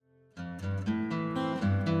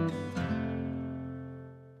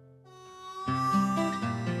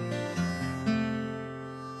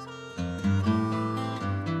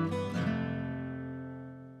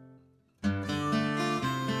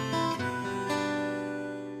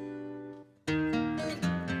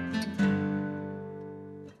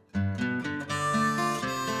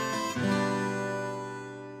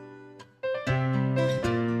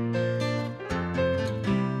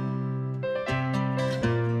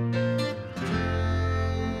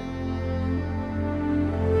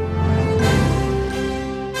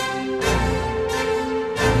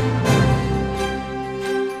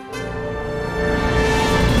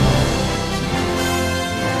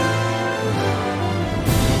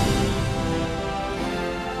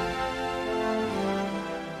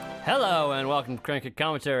welcome to Crank It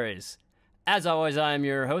Commentaries. As always, I am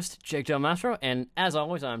your host, Jake Del Mastro, and as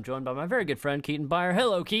always, I'm joined by my very good friend, Keaton Byer.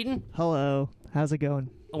 Hello, Keaton. Hello. How's it going?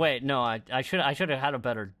 Wait, no, I should have had a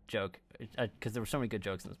better joke, because there were so many good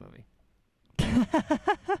jokes in this movie.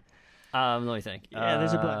 Let me think. Yeah,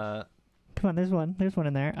 there's a bunch. Come on, there's one. There's one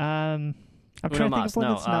in there. I'm trying to think of one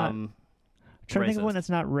that's not. I'm trying to think of one that's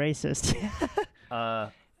not racist.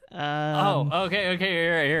 Okay,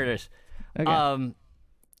 here it is. Okay.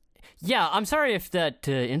 Yeah, I'm sorry if that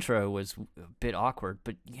intro was a bit awkward,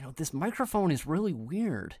 but, this microphone is really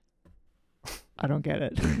weird. I don't get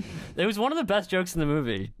it. It was one of the best jokes in the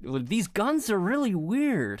movie. These guns are really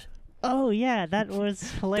weird. Oh, yeah, that was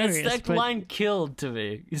hilarious. That line killed to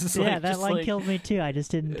me. That line killed me, too. I just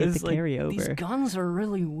didn't get the carryover. These guns are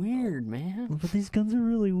really weird, man. But these guns are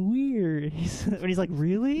really weird. When he's like,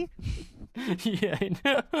 really? Yeah, I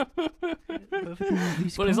know.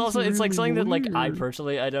 But it's also, it's like something that, like, I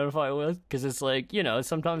personally identify with, because it's like,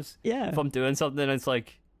 sometimes if I'm doing something, it's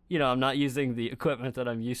like, I'm not using the equipment that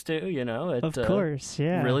I'm used to, it of course,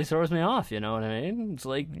 yeah, really throws me off, you know what I mean? It's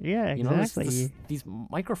like, yeah, exactly. These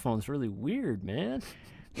microphones really weird, man.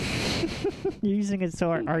 You're using it, so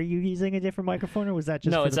are you using a different microphone, or was that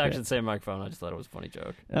just No, for it's the actually bit? the same microphone. I just thought it was a funny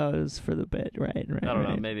joke. Oh, it was for the bit, right. I don't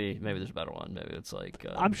know, maybe there's a better one. Maybe it's like...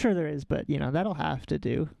 I'm sure there is, but, that'll have to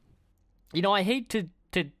do. I hate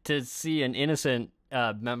to see an innocent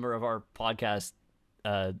member of our podcast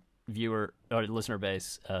viewer or listener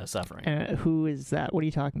base suffering. Who is that? What are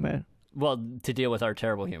you talking about? Well, to deal with our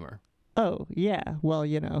terrible humor. Oh, yeah. Well,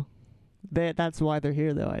 that's why they're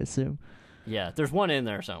here, though, I assume. Yeah, there's one in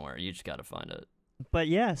there somewhere. You just got to find it. But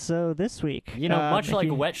yeah, so this week... much like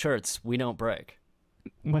wet shirts, we don't break.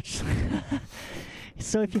 Much...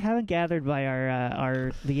 So if you haven't gathered by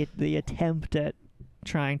the attempt at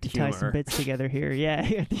trying to tie some bits together here,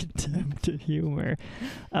 the attempt at humor,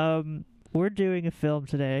 we're doing a film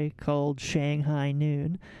today called Shanghai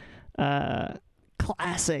Noon,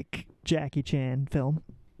 classic Jackie Chan film.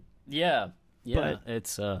 Yeah, but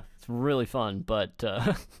it's really fun. But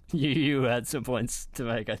you had some points to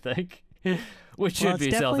make, I think, which should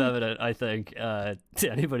be self-evident, I think, to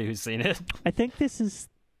anybody who's seen it. I think this is,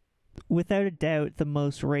 without a doubt, the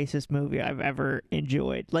most racist movie I've ever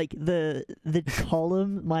enjoyed. Like, the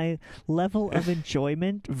column, my level of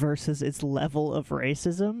enjoyment versus its level of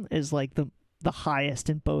racism is like the highest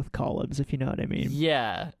in both columns, if you know what I mean.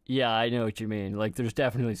 Yeah, I know what you mean. Like, there's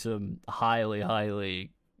definitely some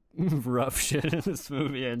highly rough shit in this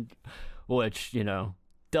movie, and which,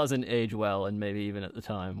 doesn't age well, and maybe even at the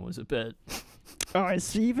time was a bit... Oh,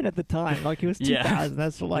 it's even at the time, like it was 2000.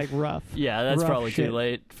 That's like rough. Yeah, that's probably shit. Too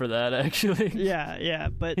late for that, actually. Yeah,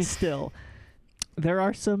 but still, there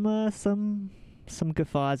are some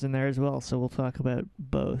guffaws in there as well. So we'll talk about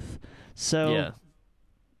both. So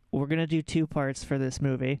we're gonna do two parts for this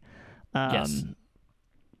movie, yes,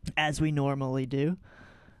 as we normally do.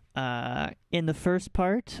 In the first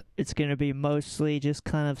part, it's going to be mostly just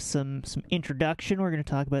kind of some introduction. We're going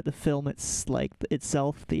to talk about the film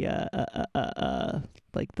itself, the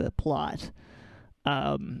like the plot,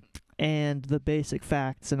 and the basic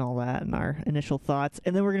facts and all that, and our initial thoughts.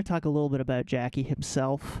 And then we're going to talk a little bit about Jackie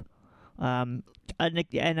himself. We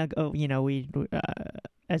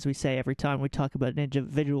as we say every time we talk about an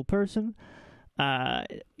individual person,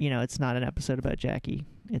 it's not an episode about Jackie.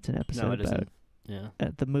 It's an episode about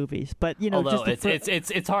the movies. But although just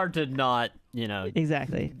it's hard to not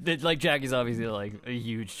exactly, like Jackie's obviously like a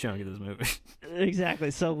huge chunk of this movie.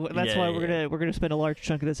 Exactly. So that's why we're gonna spend a large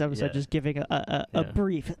chunk of this episode just giving a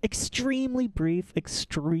brief, extremely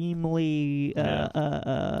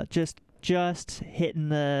just hitting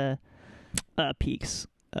the peaks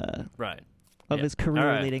of his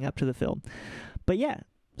career leading up to the film. But yeah.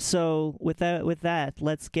 So with that,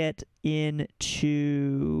 let's get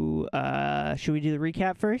into. Should we do the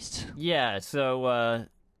recap first? Yeah. So I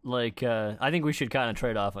think we should kind of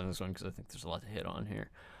trade off on this one because I think there's a lot to hit on here.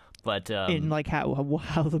 But in like how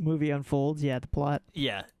the movie unfolds, the plot.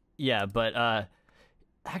 Yeah. But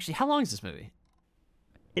actually, how long is this movie?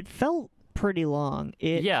 It felt pretty long.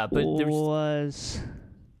 It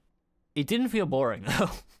didn't feel boring though.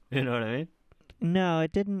 You know what I mean? No,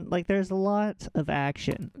 it didn't. Like, there's a lot of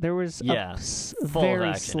action. There was a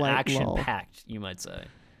very slight action-packed, you might say.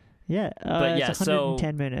 Yeah, but it's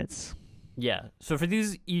 110 minutes. Yeah, so for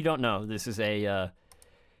these you don't know, this is a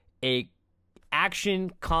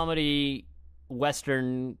action comedy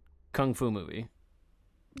Western kung fu movie.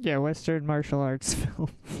 Yeah, Western martial arts film.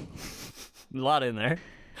 A lot in there,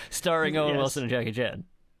 starring Owen Wilson and Jackie Chan.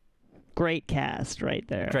 Great cast, right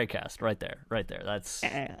there. Great cast, right there. That's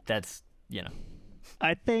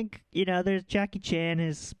I think, there's Jackie Chan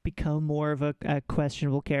has become more of a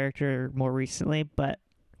questionable character more recently,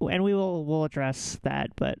 and we'll address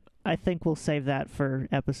that, but I think we'll save that for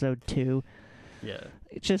episode 2. Yeah.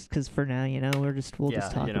 Just because for now, we'll just talk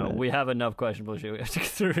about it. We have enough questionable shit we have to get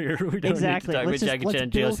through here. We don't exactly. need to talk about Jackie Chan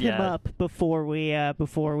build just him yet. up before we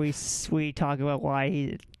talk about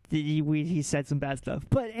why he said some bad stuff.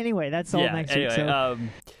 But anyway, that's all next week. So.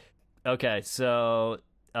 Okay, so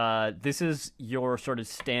this is your sort of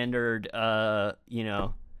standard,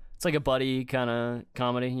 it's like a buddy kind of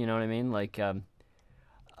comedy, you know what I mean? Like,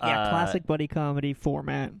 classic buddy comedy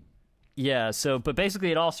format. Yeah, but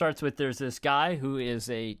basically it all starts with there's this guy who is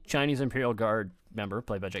a Chinese Imperial Guard member,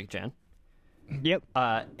 played by Jackie Chan. Yep.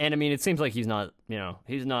 And I mean, it seems like he's not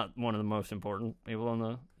one of the most important people in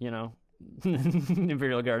the,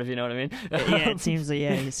 Imperial Guard, if you know what I mean. It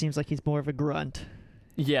seems like he's more of a grunt.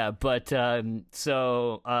 Yeah, but the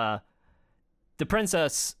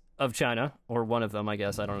Princess of China, or one of them, I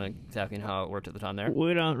guess, I don't know exactly how it worked at the time there.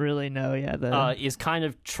 We don't really know, is kind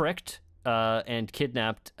of tricked and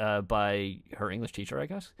kidnapped by her English teacher, I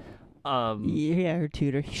guess. Her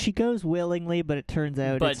tutor. She goes willingly, but it turns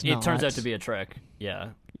out it turns out to be a trick. Yeah.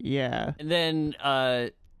 Yeah. And then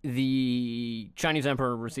the Chinese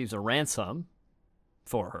emperor receives a ransom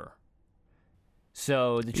for her.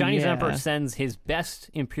 So the Chinese emperor sends his best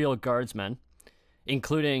Imperial Guardsmen,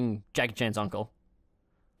 including Jackie Chan's uncle.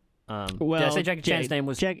 Did I say Jackie Chan's name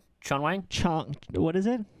was Chun Wang? What is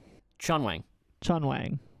it? Chun Wang. Chun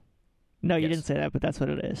Wang. No, you didn't say that, but that's what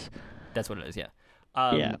it is. That's what it is, yeah.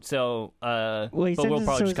 So, but we'll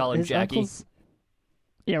probably just call him Jackie.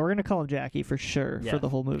 Yeah, we're going to call him Jackie for sure for the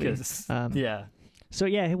whole movie. Yeah. So,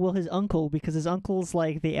 his uncle, because his uncle's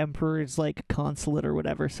like the emperor's like consulate or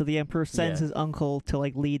whatever, so the emperor sends his uncle to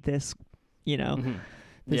like lead this,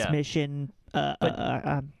 this mission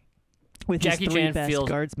with Jackie his 3 Chan best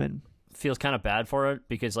guardsmen. Feels kind of bad for it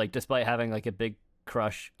because, like, despite having like a big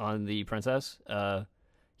crush on the princess,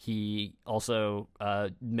 he also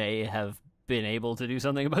may have been able to do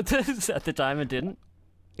something about this at the time and didn't.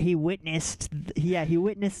 He witnessed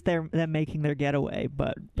them making their getaway,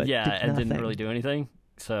 but didn't really do anything.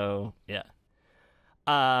 So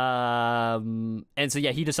and so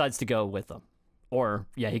he decides to go with them, or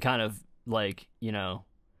he kind of like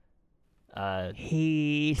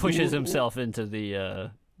he pushes himself into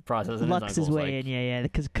the process. And lucks his way in,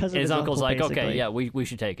 because his uncle's like, basically. okay, we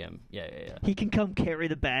should take him. Yeah. He can come carry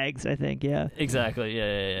the bags, I think. Yeah. Exactly.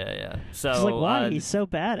 Yeah. So she's like, why? He's so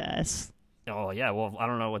badass. Oh yeah, well I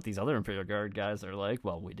don't know what these other Imperial Guard guys are like.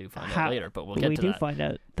 Well, we do find out later, but we'll get to that. We do find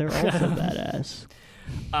out they're also badass.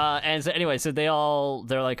 And so anyway, so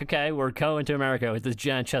they're like, okay, we're going to America with this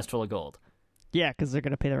giant chest full of gold. Yeah, because they're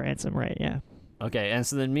gonna pay the ransom, right? Yeah. Okay, and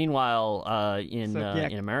so then meanwhile, in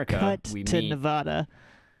America, we meet Nevada,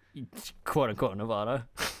 quote unquote Nevada,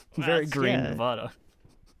 very green Nevada.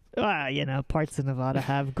 Parts of Nevada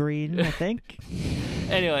have green, I think.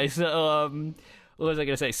 Anyway, so what was I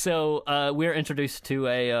going to say? So we're introduced to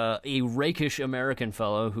a rakish American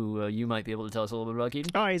fellow who you might be able to tell us a little bit about,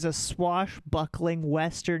 Keaton. Oh, he's a swashbuckling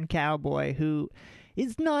Western cowboy who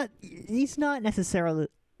is he's not necessarily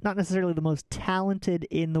the most talented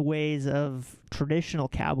in the ways of traditional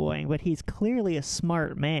cowboying, but he's clearly a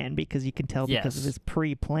smart man because you can tell because of his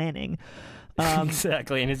pre-planning.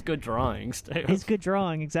 Exactly, and his good drawings too. His good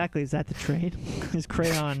drawing, exactly. Is that the trade? his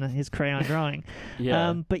crayon drawing.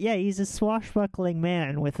 Yeah. But he's a swashbuckling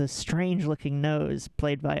man with a strange-looking nose,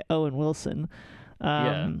 played by Owen Wilson.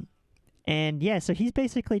 And so he's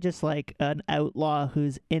basically just like an outlaw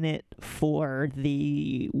who's in it for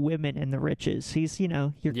the women and the riches. He's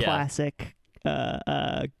your classic,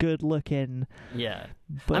 good-looking. Yeah.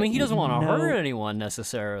 I mean, he doesn't want to hurt anyone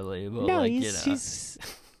necessarily. But no, he's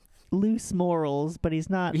loose morals, but he's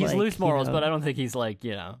not. He's loose morals, but I don't think he's like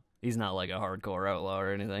he's not like a hardcore outlaw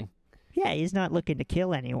or anything. Yeah, he's not looking to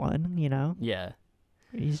kill anyone. Yeah.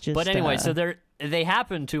 He's just. But anyway, so they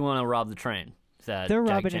happen to want to rob the train. They're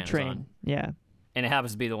robbing a train. On. Yeah. And it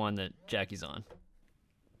happens to be the one that Jackie's on.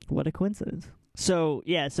 What a coincidence. So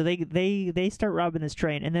they start robbing this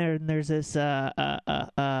train, and there's this I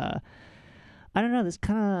don't know, this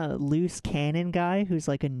kind of loose cannon guy who's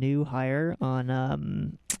like a new hire on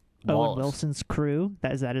Owen Wilson's crew.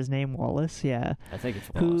 Is that his name, Wallace? Yeah. I think it's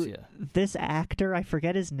Wallace, This actor, I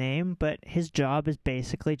forget his name, but his job is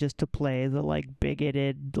basically just to play the like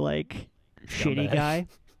bigoted, like shitty guy.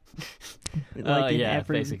 Like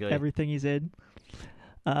basically. Everything he's in.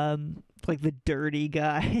 Like the dirty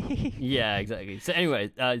guy. Yeah, exactly. So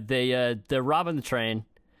anyway, they're robbing the train,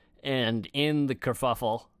 and in the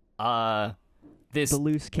kerfuffle, this the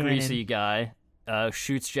loose cannon greasy guy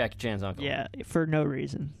shoots Jackie Chan's uncle. Yeah, for no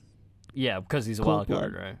reason. Yeah, because he's a Cold wild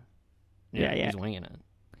card, blood. right? Yeah. He's winging it.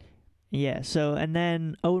 Yeah, so, and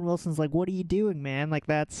then Owen Wilson's like, what are you doing, man? Like,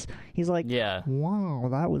 he's like, Yeah. wow,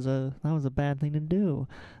 that was a bad thing to do.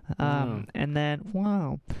 And then,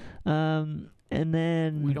 wow. And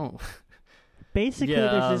then... We don't... Basically,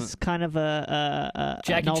 there's this kind of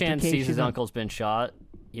Jackie Chan sees his uncle's been shot.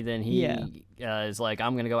 Then he is like,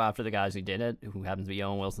 I'm going to go after the guys who did it, who happens to be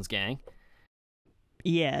Owen Wilson's gang.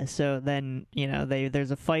 Yeah, so then,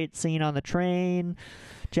 there's a fight scene on the train.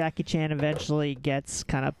 Jackie Chan eventually gets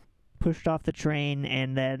kind of pushed off the train,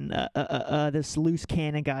 and then this loose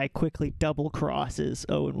cannon guy quickly double crosses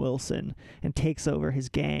Owen Wilson and takes over his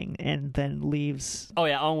gang, and then leaves. Oh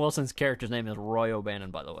yeah, Owen Wilson's character's name is Roy O'Bannon,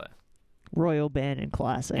 by the way. Roy O'Bannon,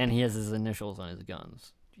 classic. And he has his initials on his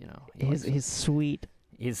guns. His sweet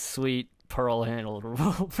pearl-handled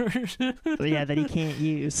revolver. Yeah, that he can't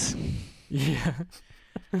use. Yeah.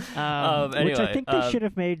 Anyway, which I think they should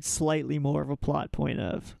have made slightly more of a plot point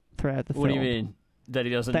of throughout the film. What do you mean? That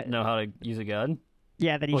he doesn't know how to use a gun?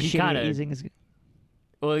 Yeah, that he's shitty at using his...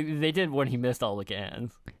 Well, they did when he missed all the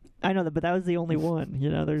cans. I know that, but that was the only one.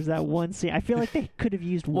 There's that one scene. I feel like they could have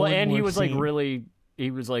used one more and he was scene. really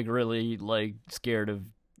scared of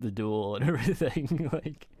the duel and everything.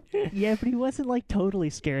 Yeah, but he wasn't totally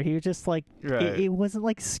scared. He was just right. It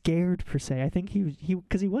wasn't scared per se. I think he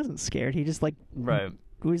because he wasn't scared. He just right.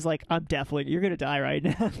 He was like, I'm definitely, you're gonna die right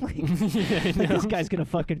now. This guy's gonna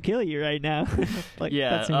fucking kill you right now.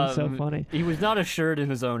 That seems so funny. He was not assured in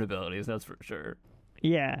his own abilities, that's for sure.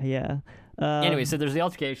 Yeah. Anyway, so there's the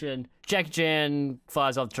altercation. Jackie Chan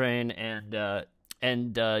flies off the train, and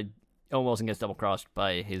Owen Wilson gets double crossed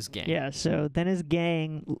by his gang. Yeah. So then his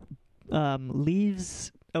gang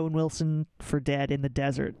leaves Owen Wilson for dead in the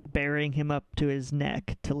desert, burying him up to his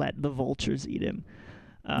neck to let the vultures eat him.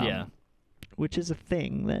 Which is a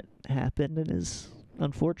thing that happened and is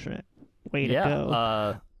unfortunate. Way to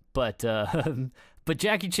go. But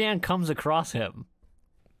Jackie Chan comes across him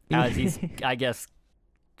as he's, I guess,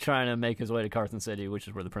 trying to make his way to Carson City, which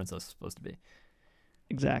is where the princess is supposed to be.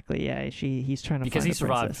 Exactly, yeah. He's trying to because find he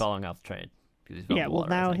survived princess. falling off the train. Yeah, well,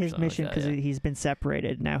 now his mission, because he's been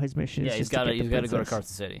separated, now his mission is just to get the princess. He's got to go to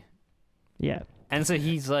Carson City. Yeah. And so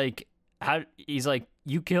he's like,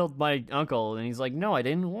 you killed my uncle, and he's like, no, I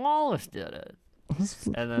didn't. Wallace did it.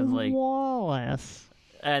 And then Wallace.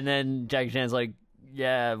 And then Jackie Chan's like,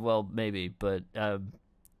 yeah, well, maybe, but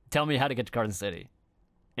tell me how to get to Carson City.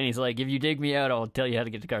 And he's like, if you dig me out, I'll tell you how to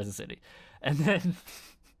get to Carson City. And then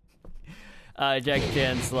Jackie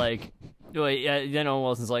Chan's like, then Owen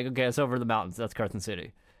Wilson's like, okay, it's over the mountains. That's Carson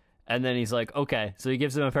City. And then he's like, okay. So he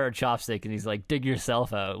gives him a pair of chopsticks, and he's like, dig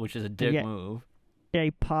yourself out, which is a dick move. Yeah,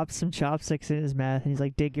 he pops some chopsticks in his mouth, and he's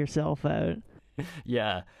like, dig yourself out.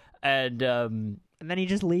 Yeah. And then he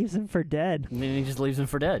just leaves him for dead. And then he just leaves him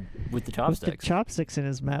for dead with the chopsticks. With the chopsticks in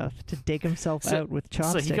his mouth to dig himself out with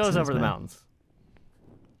chopsticks. So he goes over the mountains.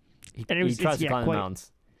 He tries to climb the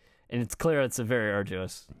mountains. And it's clear it's a very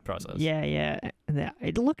arduous process. Yeah.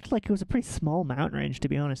 It looked like it was a pretty small mountain range, to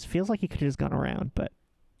be honest. Feels like he could have just gone around, but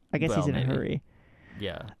I guess he's in a hurry.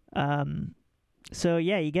 Yeah. So,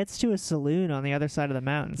 yeah, he gets to a saloon on the other side of the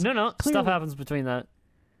mountains. No, stuff happens between that.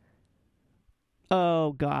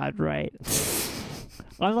 Oh, God, right.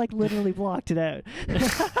 I literally blocked it out.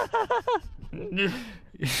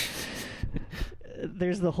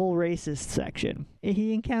 There's the whole racist section.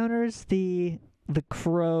 He encounters the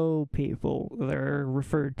crow people, they're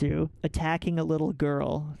referred to, attacking a little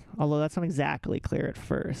girl, although that's not exactly clear at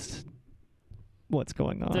first what's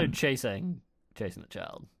going on. They're chasing the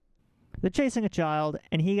child. They're chasing a child,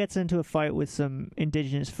 and he gets into a fight with some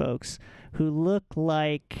indigenous folks who look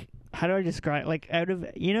like... How do I describe... out of...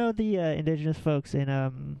 the indigenous folks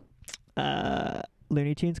in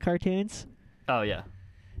Looney Tunes cartoons? Oh, yeah.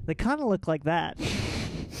 They kind of look like that.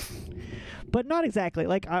 But not exactly.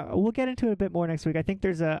 We'll get into it a bit more next week. I think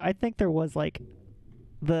there was,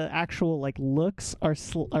 the actual, looks are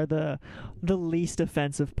the least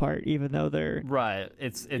offensive part, even though they're... Right.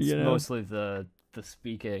 It's mostly the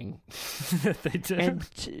speaking that they do. And,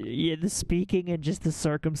 the speaking and just the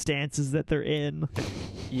circumstances that they're in.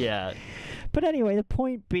 Yeah. But anyway, the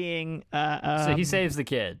point being... so he saves the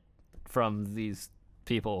kid from these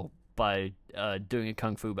people by doing a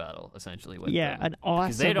kung fu battle, essentially. With them. An awesome...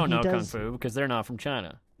 Because they don't know kung fu, because they're not from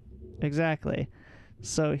China. Exactly.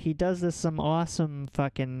 So he does some awesome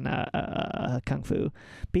fucking kung fu,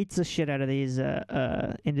 beats the shit out of these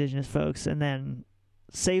indigenous folks, and then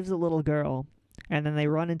saves a little girl. And then they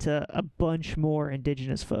run into a bunch more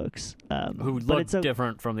indigenous folks. Who look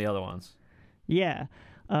different from the other ones. Yeah.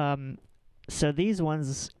 So these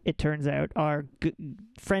ones, it turns out, are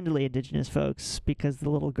friendly indigenous folks because the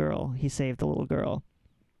little girl, he saved the little girl.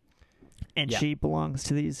 And she belongs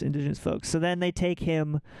to these indigenous folks. So then they take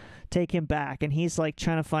him back, and he's like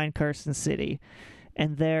trying to find Carson City.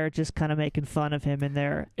 And they're just kind of making fun of him in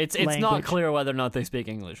their It's language. not clear whether or not they speak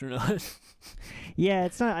English or not. Yeah,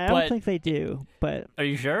 it's not. I don't think they do, but... Are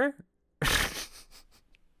you sure?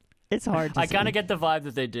 It's hard to I kind of get the vibe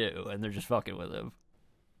that they do, and they're just fucking with him.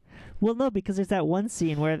 Well, no, because there's that one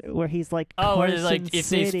scene where he's like, where it's like, if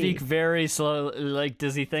City. they speak very slow, like,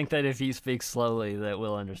 does he think that if he speaks slowly that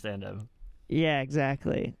we'll understand him? Yeah,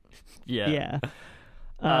 exactly. Yeah.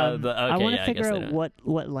 But okay, I want to figure out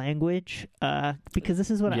what language, because this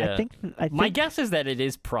is what I think. My guess is that it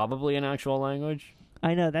is probably an actual language.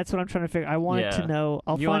 I know, that's what I'm trying to figure. I wanted to know.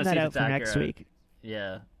 I'll find that out for next week.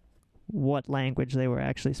 Yeah. What language they were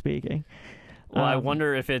actually speaking. Well, I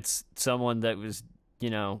wonder if it's someone that was,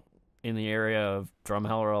 in the area of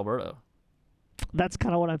Drumheller, Alberta. That's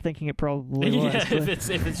kind of what I'm thinking it probably was. Yeah, if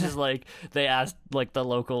it's just like they asked like the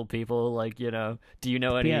local people, like, do you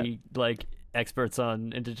know any like experts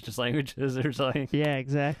on indigenous languages or something? Yeah,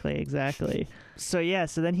 exactly. So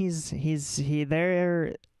then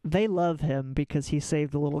they love him because he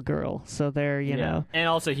saved the little girl. So they're, know. And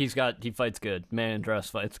also he fights good. Man in dress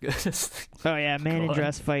fights good. Oh yeah, man in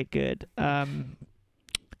dress fight good. And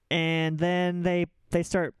then they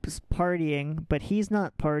start partying, but he's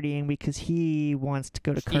not partying because he wants to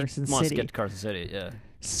go to Carson City. He wants to get to Carson City, yeah.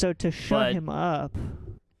 So to shut him up...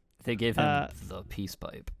 They gave him the peace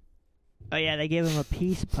pipe. Oh yeah, they gave him a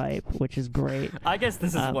peace pipe, which is great. I guess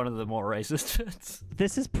this is one of the more racist bits.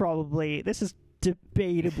 This is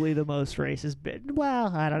debatably the most racist bit.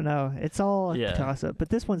 Well, I don't know. It's all a toss-up, but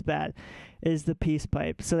this one's bad, is the peace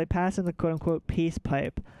pipe. So they pass him the quote-unquote peace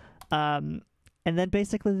pipe, and then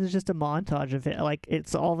basically there's just a montage of it. Like,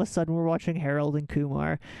 it's all of a sudden we're watching Harold and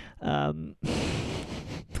Kumar. And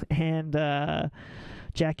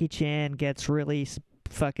Jackie Chan gets really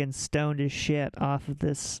fucking stoned as shit off of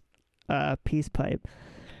this peace pipe.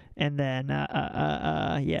 And then,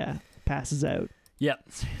 passes out. Yep.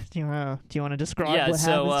 Do you want to describe what happens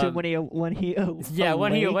to him when he awakes? Yeah,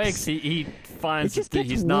 when he awakes, he finds that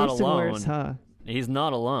he's not alone. Worse, huh? He's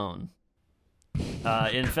not alone.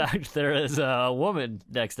 In fact, there is a woman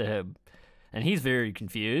next to him, and he's very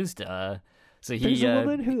confused. There's a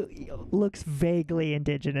woman who looks vaguely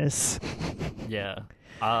indigenous. Yeah.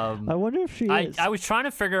 I wonder if she is. I was trying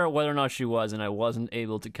to figure out whether or not she was, and I wasn't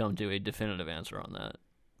able to come to a definitive answer on that.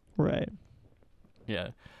 Right. Yeah.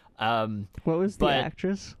 What was the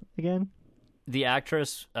actress again? The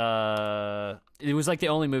actress, it was like the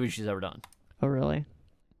only movie she's ever done. Oh, really?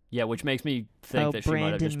 Yeah, which makes me think that she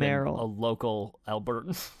might have just Merrill. been a local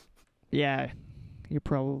Albertan. Yeah, you're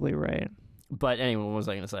probably right. But anyway, what was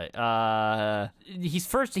I going to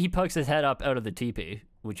say? He pokes his head up out of the teepee,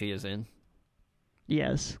 which he is in.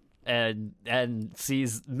 Yes. And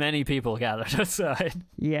sees many people gathered outside.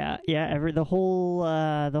 Yeah. The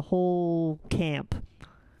whole camp.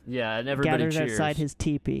 Yeah, and everybody gathers cheers outside his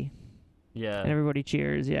teepee. Yeah, and everybody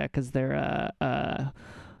cheers. Yeah, because they're I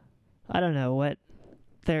don't know what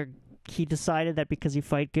he decided that because he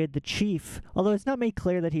fight good, the chief. Although it's not made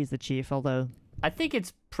clear that he's the chief. Although I think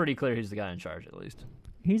it's pretty clear he's the guy in charge, at least.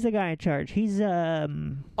 He's the guy in charge. He's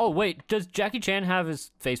Oh wait, does Jackie Chan have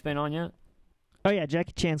his face paint on yet? Oh yeah,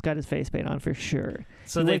 Jackie Chan's got his face paint on for sure.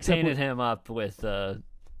 So they painted him up with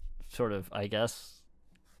sort of, I guess,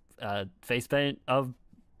 face paint of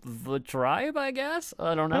the tribe, I guess?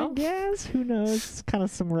 I don't know. I guess. Who knows? It's kind of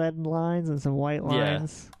some red lines and some white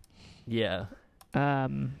lines. Yeah.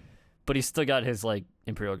 But he's still got his, like,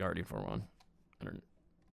 Imperial Guard uniform on.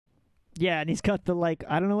 Yeah, and he's got the, like,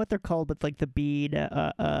 I don't know what they're called, but, like, the bead,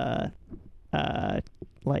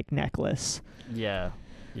 like, necklace. Yeah.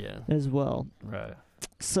 Yeah. As well. Right.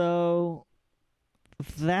 So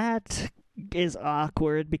that is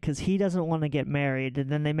awkward because he doesn't want to get married, and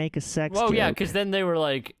then they make a sex joke. Yeah, because then they were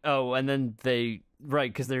like, and then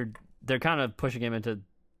because they're kind of pushing him into,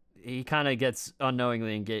 he kind of gets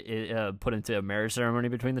unknowingly put into a marriage ceremony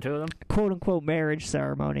between the two of them. Quote unquote marriage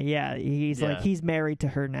ceremony. Yeah, he's married to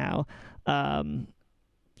her now.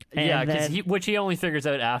 Which he only figures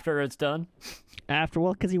out after it's done.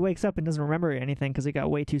 Because he wakes up and doesn't remember anything because he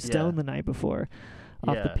got way too stoned the night before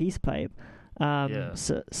off the peace pipe.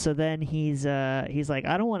 So then he's like,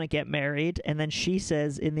 I don't want to get married, and then she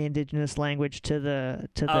says in the indigenous language to the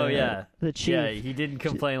chief. Yeah, he didn't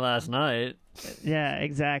complain last night. Yeah,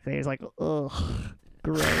 exactly. He's like, ugh,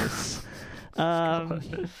 gross.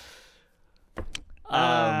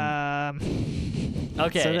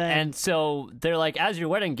 Okay, and so they're like, as your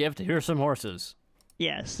wedding gift, here's some horses.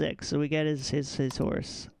 Yeah, 6. So we get his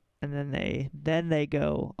horse, and then they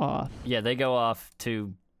go off. Yeah, they go off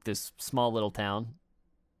to this small little town.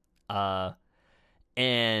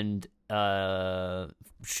 And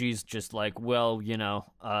she's just like, well,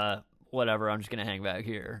 whatever, I'm just gonna hang back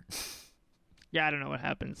here. Yeah, I don't know what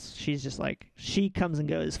happens. She's just like, she comes and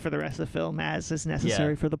goes for the rest of the film as is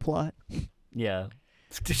necessary for the plot. Yeah.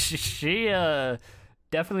 She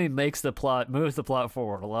definitely moves the plot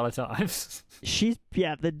forward a lot of times. She's,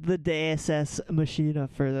 the Deus Ex Machina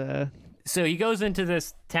for the... So he goes into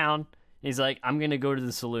this town, he's like, I'm gonna go to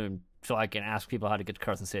the saloon so I can ask people how to get to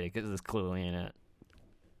Carson City, because this clearly ain't it.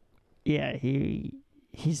 Yeah,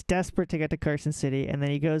 he's desperate to get to Carson City, and then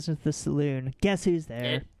he goes into the saloon. Guess who's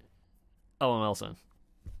there? Owen Wilson,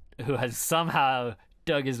 who has somehow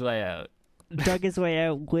dug his way out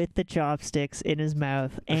with the chopsticks in his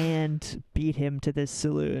mouth and beat him to this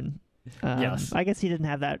saloon. Yes. I guess he didn't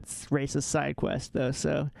have that racist side quest, though,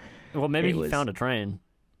 so... Well, maybe he found a train.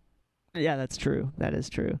 Yeah, that's true. That is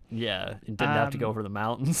true. Yeah, and didn't have to go over the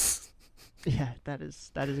mountains. Yeah, that is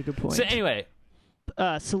a good point. So anyway...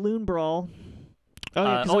 saloon brawl.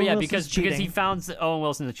 Because he found Owen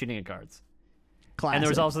Wilson is cheating at cards. Classic. And there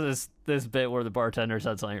was also this bit where the bartender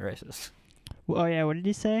said something racist. Oh yeah, what did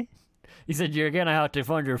he say? He said, "You're gonna have to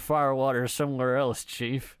find your firewater somewhere else,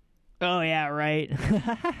 Chief." Oh yeah, right.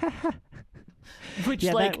 Which,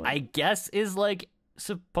 I guess is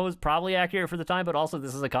probably accurate for the time, but also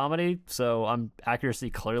this is a comedy, so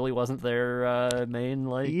accuracy clearly wasn't their main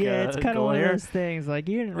it's kind of one of those things. Like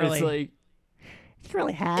you didn't really. It's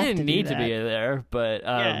really have it didn't to need to be there, but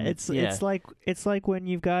it's like when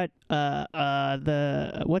you've got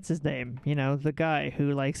the what's his name, the guy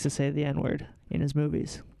who likes to say the N-word in his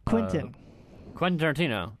movies, Quentin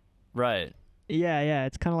Tarantino, right? Yeah,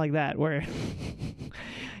 it's kind of like that where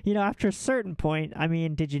after a certain point, I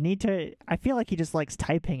mean, did you need to? I feel like he just likes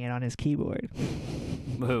typing it on his keyboard.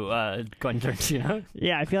 Who, Quentin Tarantino?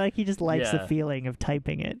 Yeah, I feel like he just likes the feeling of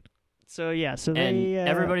typing it. So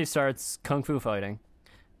everybody starts kung fu fighting,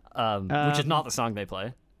 which is not the song they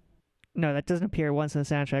play. No, that doesn't appear once in the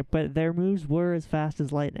soundtrack. But their moves were as fast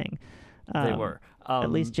as lightning. They were,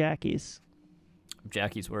 at least Jackie's.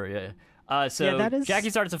 Jackie's were, yeah. Jackie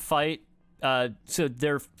starts a fight. So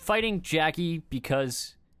they're fighting Jackie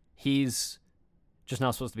because he's just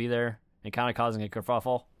not supposed to be there and kind of causing a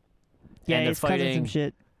kerfuffle. Yeah, and he's causing some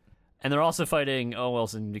shit. And they're also fighting Owen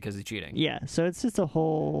Wilson because he's cheating. Yeah, so it's just a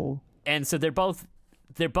whole... And so they're both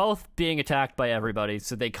being attacked by everybody.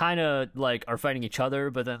 So they kind of are fighting each other,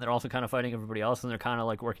 but then they're also kind of fighting everybody else, and they're kind of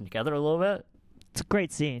working together a little bit. It's a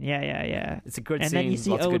great scene. Yeah. It's a good scene. And then you see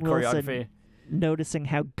lots Owen of good choreography. Wilson noticing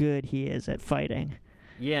how good he is at fighting.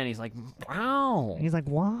 Yeah, and he's like, wow. He's like,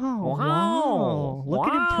 wow. Look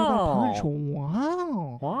at him throw that punch.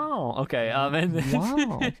 Wow. Okay. And then,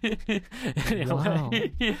 wow.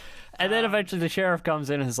 And then eventually the sheriff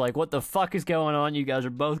comes in and is like, what the fuck is going on? You guys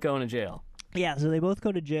are both going to jail. Yeah, so they both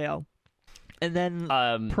go to jail. And then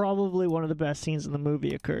probably one of the best scenes in the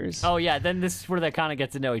movie occurs. Oh, yeah. Then this is where they kind of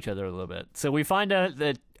get to know each other a little bit. So we find out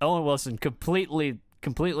that Owen Wilson completely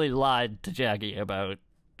lied to Jackie about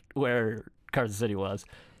where Carson City was.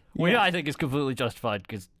 Which I think is completely justified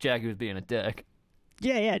because Jackie was being a dick.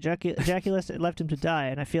 Yeah. Jackie left him to die,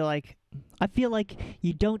 and I feel like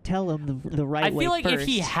you don't tell him the right way. I feel like first. if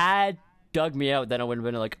he had dug me out, then I would have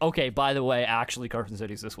been like, okay, by the way, actually Carson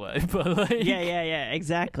City's this way. But yeah,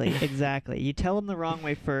 exactly. You tell him the wrong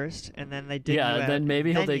way first, and then they dig you out. Yeah, then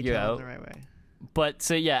maybe he'll dig you out. The right way. But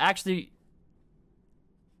so actually,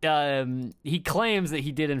 he claims that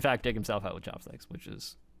he did in fact dig himself out with chopsticks, which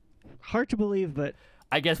is hard to believe, but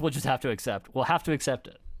I guess we'll just have to accept. We'll have to accept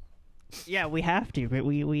it. Yeah, we have to, but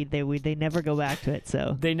they never go back to it.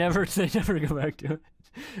 So they never go back to it.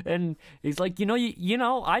 And he's like, you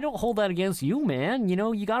know, I don't hold that against you, man.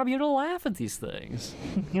 You got to be able to laugh at these things.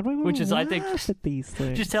 Which is, I think,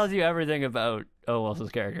 just tells you everything about Owen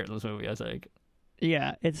Wilson's character in this movie, I think.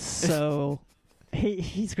 Yeah, it's so...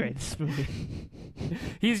 he's great in this movie.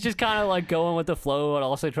 He's just kind of going with the flow and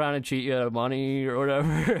also trying to cheat you out of money or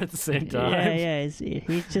whatever at the same time. Yeah,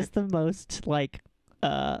 he's just the most,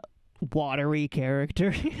 watery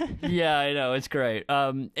character. Yeah, I know, it's great.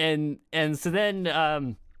 And so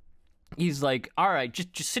then he's like, all right,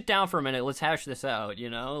 just sit down for a minute, let's hash this out,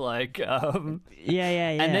 Yeah. And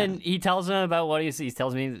then he tells him about what he sees. He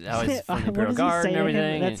tells me how he's from the Imperial Guard and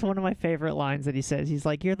everything. That's one of my favorite lines that he says. He's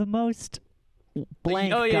like, you're the most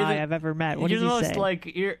blank guy I've ever met. What you're does the he most say?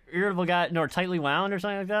 like irritable guy, or tightly wound, or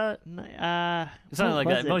something like that. Something like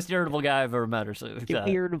that. Most irritable guy I've ever met, or something like that.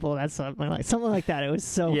 Irritable. That's something like that. It was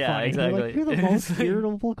so funny. Exactly. Like, you're the most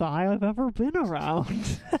irritable guy I've ever been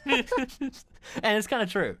around. And it's kind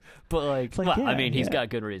of true, but I mean, he's got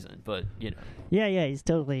good reason, but you know. Yeah, he's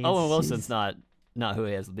totally. Owen Wilson's not who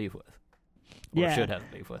he has the beef with. Or should have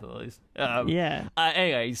the beef with, at least.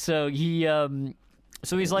 Anyway, so he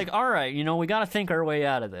so he's like, all right, you know, we got to think our way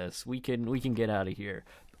out of this. We can get out of here.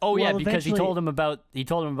 Oh, well, yeah, because he told him about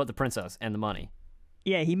the princess and the money.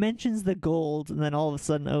 Yeah, he mentions the gold, and then all of a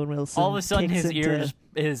sudden Owen Wilson. All of a sudden, his ears,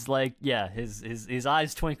 his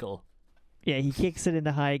eyes twinkle. Yeah, he kicks it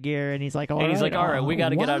into high gear, and he's like, all right, we got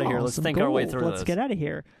to get out of here. Let's think our way through this. Let's get out of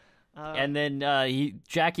here. And then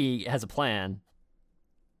Jackie has a plan,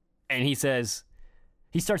 and he starts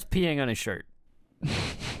peeing on his shirt.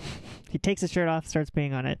 He takes his shirt off, starts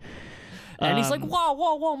peeing on it. And he's like,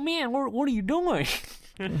 whoa, man, what are you doing?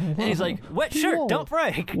 And he's like, wet shirt, don't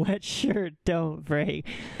break. Wet shirt, don't break.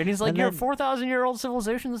 And he's like, you're a 4,000-year-old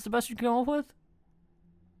civilization, that's the best you can come up with?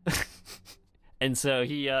 And so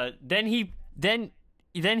he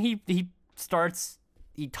starts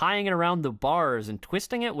tying it around the bars and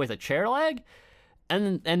twisting it with a chair leg.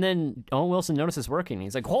 And then Owen Wilson notices working.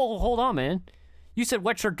 He's like, hold on, man. You said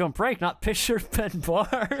wet shirt don't break, not pitch shirt bend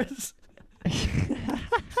bars.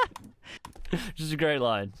 Just a great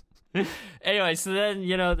line. Anyway, so then,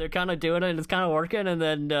 you know, they're kind of doing it and it's kind of working. And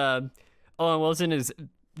then Owen Wilson is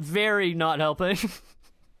very not helping.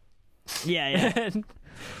 Yeah.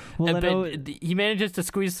 He manages to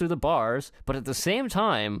squeeze through the bars, but at the same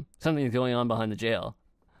time, something's going on behind the jail.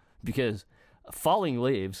 Because Falling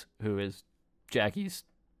Leaves, who is Jackie's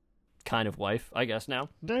kind of wife, I guess now.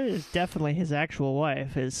 That is definitely his actual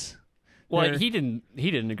wife. He didn't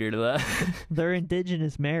agree to that. They're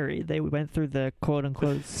indigenous married. They went through the quote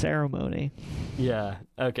unquote ceremony. Yeah.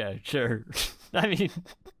 Okay. Sure. I mean,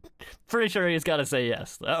 pretty sure he's got to say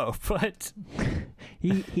yes, though. But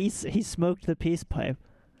he smoked the peace pipe.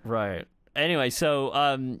 Right. Anyway,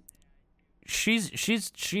 so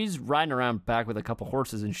she's riding around back with a couple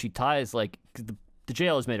horses, and she ties the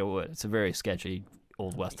jail is made of wood. It's a very sketchy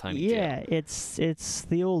old West time. Yeah, it's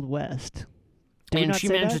the old West. And she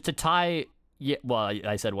manages to tie. Yeah, well,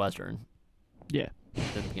 I said Western. Yeah.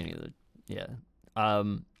 At the beginning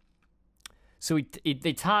of So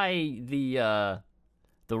they tie the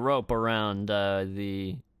rope around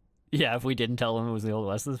the. Yeah, if we didn't tell them it was the old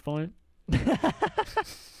West at this point.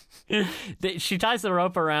 She ties the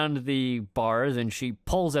rope around the bars and she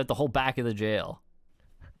pulls out the whole back of the jail.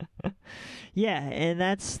 Yeah, and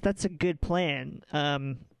that's a good plan.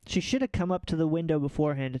 She should have come up to the window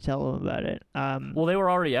beforehand to tell them about it. Well, they were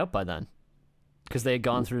already out by then, because they'd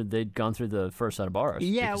gone through the first set of bars.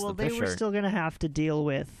 Yeah, well, they were still gonna have to deal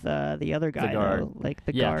with the other guy,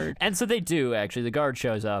 the guard. And so they do actually. The guard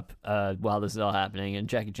shows up while this is all happening, and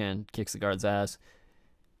Jackie Chan kicks the guard's ass.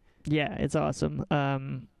 Yeah, it's awesome.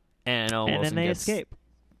 And then they escape.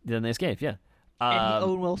 Then they escape. Yeah. And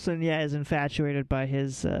Owen Wilson, is infatuated by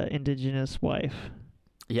his indigenous wife.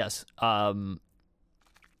 Yes. And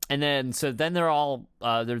then they're all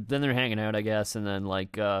they're hanging out, I guess, and then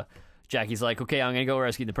Jackie's like, okay, I'm gonna go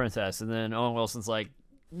rescue the princess, and then Owen Wilson's like,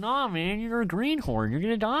 nah, man, you're a greenhorn, you're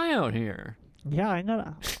gonna die out here. Yeah,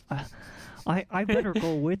 I better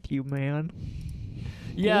go with you, man.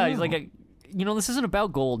 Yeah, he's like, this isn't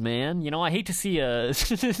about gold, man. I hate to see an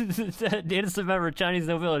innocent member of Chinese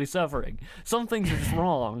nobility suffering. Something's just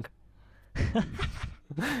wrong.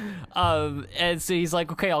 And so he's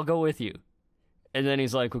like, okay, I'll go with you. And then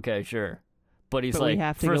he's like, okay, sure. But he's like,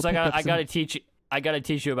 first I gotta teach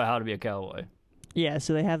you about how to be a cowboy. Yeah,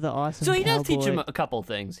 so they have the awesome So he cowboy. does teach him a couple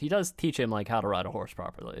things. He does teach him how to ride a horse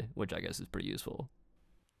properly, which I guess is pretty useful.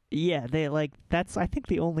 Yeah, that's I think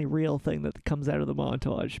the only real thing that comes out of the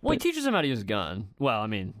montage. Well, he teaches him how to use a gun. Well, I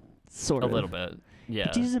mean, sort of. A little bit. Yeah. He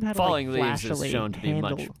teaches him how to Falling Leaves is shown to be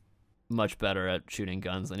handle. much better at shooting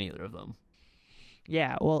guns than either of them.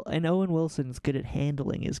 Yeah, well, and Owen Wilson's good at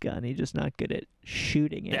handling his gun. He's just not good at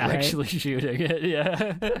shooting it. Actually shooting it,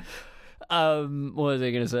 yeah. What was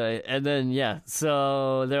I going to say? And then,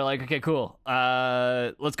 so they're like, okay, cool.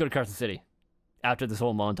 Let's go to Carson City after this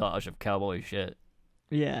whole montage of cowboy shit.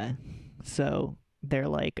 Yeah, so they're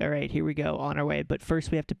like, all right, here we go, on our way. But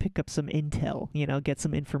first we have to pick up some intel, get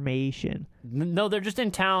some information. No, they're just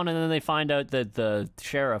in town, and then they find out that the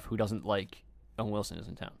sheriff, who doesn't like Owen Wilson, is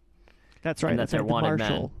in town. That's right. And that they're wanted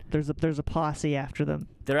men. There's a posse after them.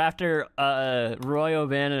 They're after Roy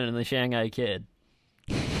O'Bannon and the Shanghai Kid,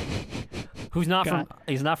 who's not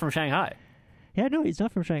from Shanghai. Yeah, no, he's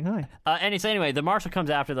not from Shanghai. And so anyway, the marshal comes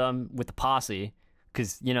after them with the posse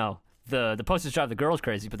because, you know, the posters drive the girls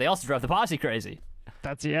crazy, but they also drive the posse crazy.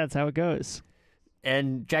 That's how it goes.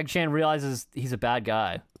 And Jackie Chan realizes he's a bad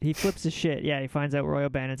guy. He flips his shit. Yeah, he finds out Roy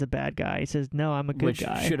O'Banion's a bad guy. He says, no, I'm a good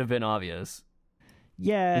guy. Which should have been obvious.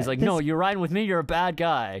 Yeah. He's like, no, you're riding with me, you're a bad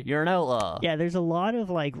guy. You're an outlaw. Yeah, there's a lot of,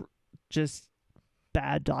 like, just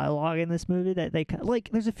bad dialogue in this movie that they, like,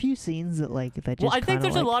 there's a few scenes that, like, that just Well, I think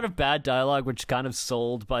there's like... a lot of bad dialogue which kind of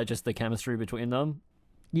sold by just the chemistry between them.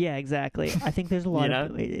 Yeah, exactly. I think there's a lot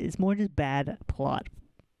of... It's more just bad plot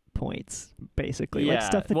points, basically. Yeah. Like,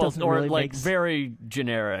 stuff that doesn't or really like make... very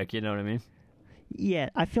generic, you know what I mean? Yeah,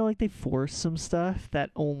 I feel like they force some stuff that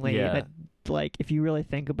only... that, like, if you really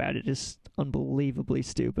think about it, is unbelievably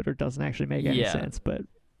stupid or doesn't actually make any sense, but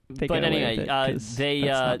they get away with it 'cause that's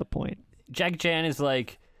not the point. Jackie Chan is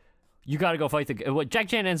like, you gotta go fight the... Jackie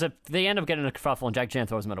Chan they end up getting a kerfuffle and Jackie Chan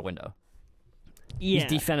throws him out a window. Yeah.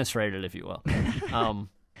 He's defenestrated, if you will.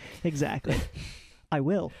 Exactly. I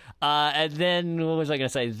will. And then, what was I gonna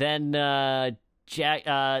say? Then, the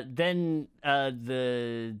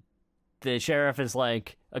sheriff is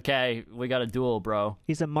like, okay, we got a duel, bro.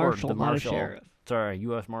 He's a marshal, not a sheriff. Sorry,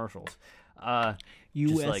 U.S. Marshals.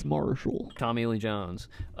 U.S. like Marshal. Tommy Lee Jones.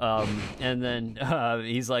 And then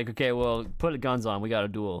he's like, okay, well, put the guns on. We got a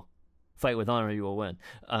duel. Fight with honor, you will win.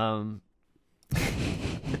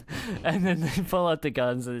 And then they pull out the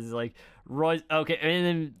guns, and it's like, Roy... Okay,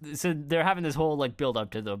 and then so they're having this whole, like,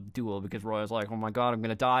 build-up to the duel, because Roy's like, oh my god, I'm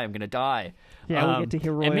gonna die. Yeah, we get to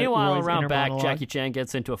hear Roy. And meanwhile, Roy's around back, monologue. Jackie Chan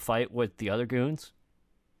gets into a fight with the other goons.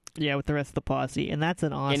 Yeah, with the rest of the posse, and that's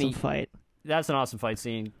an awesome fight. That's an awesome fight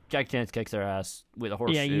scene. Jackie Chan kicks their ass with a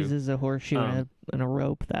horseshoe. Yeah, he uses a horseshoe and a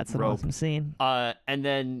rope. That's an awesome scene. And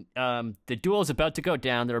then the duel's about to go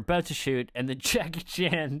down. They're about to shoot, and then Jackie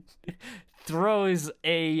Chan throws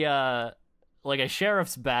a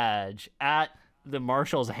sheriff's badge at the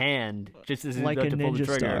marshal's hand just as he's like about to pull the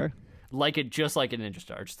trigger. Star. Just like a ninja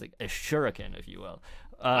star, just like a shuriken, if you will.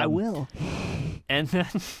 I will. And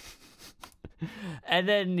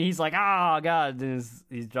then he's like, oh god, and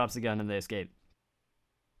he drops the gun and they escape.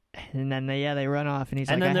 And then they run off, and he's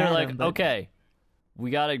and like, and then they're like, him, but... okay, we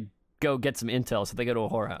gotta go get some intel, so they go to a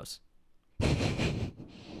whorehouse.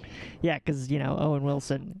 Yeah, because Owen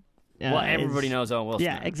Wilson. Well, everybody knows Owen Wilson.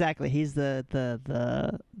 Yeah, exactly. He's the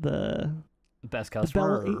best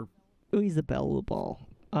customer. He's the belle of the ball.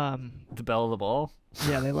 The belle of the ball.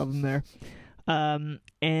 Yeah, they love him there.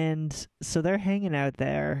 And so they're hanging out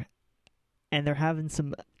there, and they're having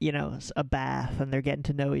some, a bath, and they're getting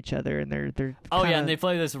to know each other, and they're. And they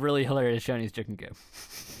play this really hilarious Chinese drinking game.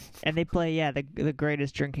 And they play, the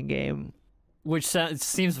greatest drinking game. Which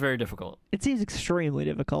seems very difficult. It seems extremely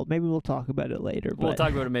difficult. Maybe we'll talk about it later. We'll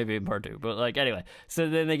talk about it maybe in part 2. But, anyway. So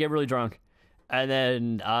then they get really drunk. And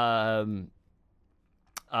then, Owen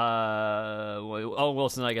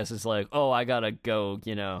Wilson, I guess, is like, oh, I gotta go,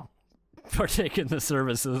 partake in the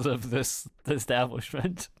services of this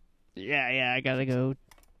establishment. Yeah, I gotta go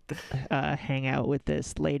hang out with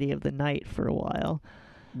this lady of the night for a while.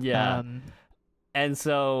 Yeah. And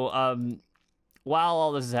so, while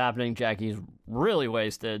all this is happening, Jackie's really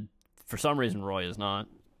wasted. For some reason, Roy is not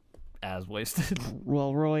as wasted.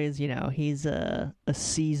 Well, Roy is, he's a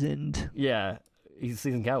seasoned... Yeah, he's a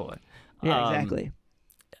seasoned cowboy. Yeah, exactly.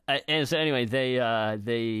 And so anyway,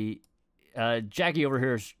 Jackie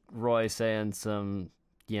overhears Roy saying some,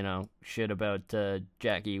 shit about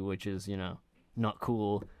Jackie, which is, not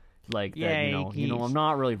cool. Like, yeah, that, I'm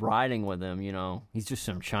not really riding with him, he's just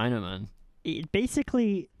some Chinaman.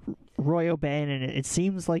 Basically, Roy O'Banion, it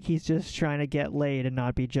seems like he's just trying to get laid and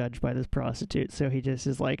not be judged by this prostitute, so he just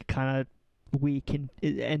is like kind of weak, and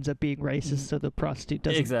it ends up being racist, so the prostitute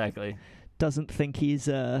doesn't think he's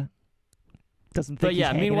hanging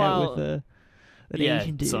meanwhile, out with an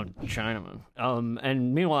Asian dude. Some Chinaman.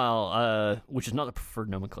 And meanwhile, which is not the preferred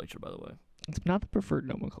nomenclature, by the way. It's not the preferred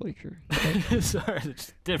nomenclature. Sorry, it's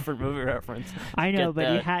a different movie reference. I know,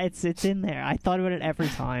 but it's in there. I thought about it every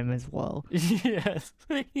time as well. Yes.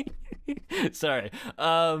 Sorry.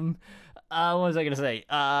 What was I gonna say? It's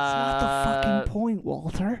not the fucking point,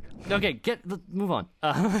 Walter. Okay, move on.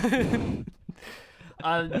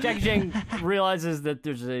 Jackie Chan realizes that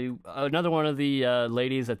there's another one of the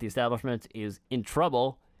ladies at the establishment is in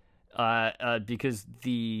trouble because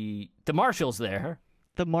the marshal's there.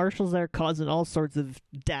 The marshal's there causing all sorts of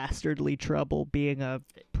dastardly trouble, being a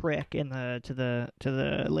prick to the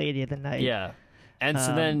lady of the night. Yeah, and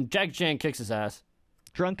so then Jackie Chan kicks his ass.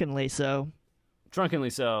 Drunkenly so,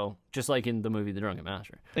 just like in the movie The Drunken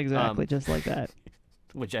Master. Exactly, just like that.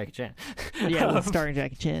 With Jackie Chan. Yeah, starring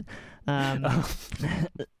Jackie Chan.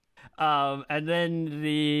 And then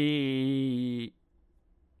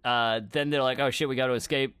then they're like, oh shit, we got to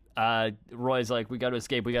escape. Roy's like, we got to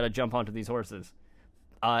escape. We got to jump onto these horses.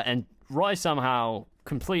 And Roy somehow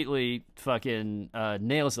completely fucking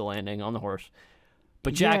nails the landing on the horse.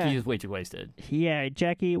 But Jackie is way too wasted. Yeah,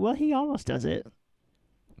 Jackie, well, he almost does it.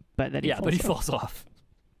 But then he falls off.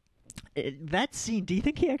 That scene, do you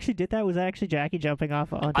think he actually did that? Was that actually Jackie jumping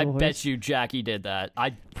off onto a horse? I bet you Jackie did that.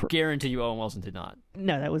 I guarantee you Owen Wilson did not.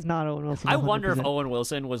 No, that was not Owen Wilson. 100%. I wonder if Owen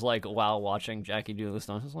Wilson was like, while watching Jackie do the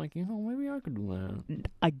stunts, was like, maybe I could do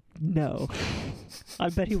that. No. I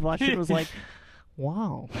bet he watched it and was like,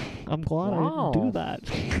 wow, I'm glad I didn't do that.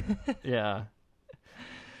 Yeah.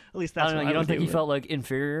 At least that's I don't know. You don't think he felt like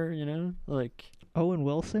inferior, Like Owen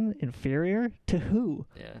Wilson? Inferior? To who?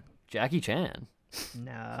 Yeah. Jackie Chan.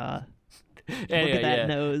 Nah. Anyway, look at that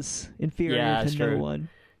nose. Inferior to no one.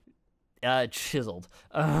 Chiseled.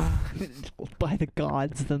 By the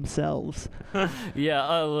gods themselves.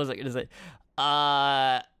 Yeah, what was I going to say?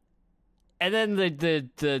 And then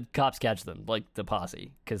the cops catch them, like the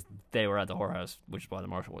posse, because they were at the whorehouse, which is why the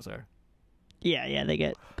marshal was there. Yeah, they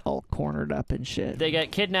get all cornered up and shit. They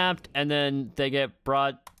get kidnapped, and then they get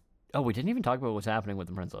brought... Oh, we didn't even talk about what's happening with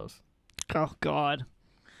the princess. Oh, God.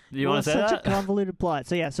 You want to say that? It's such a convoluted plot.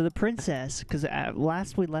 So the princess, because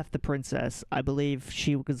last we left the princess, I believe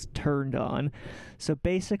she was turned on. So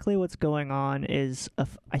basically what's going on is,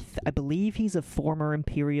 I believe he's a former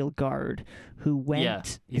Imperial Guard who went... Yeah,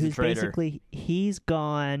 he's a traitor. Basically, he's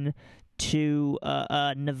gone to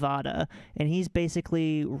Nevada, and he's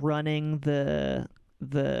basically running the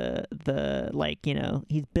he's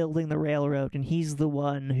building the railroad, and he's the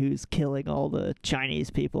one who's killing all the Chinese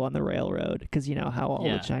people on the railroad, because you know how all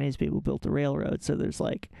the Chinese people built the railroad. So there's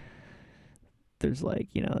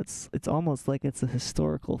it's almost like it's a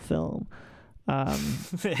historical film.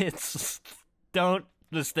 It's don't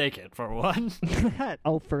mistake it for one.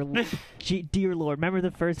 Dear Lord, remember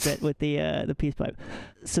the first bit with the peace pipe.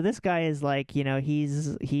 So this guy is like,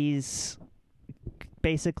 he's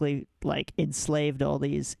basically like enslaved all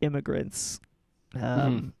these immigrants,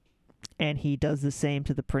 and he does the same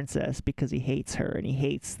to the princess because he hates her and he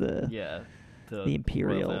hates the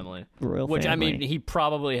imperial royal family. Which I mean, he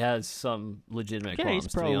probably has some legitimate qualms,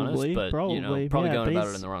 to be honest, but probably going about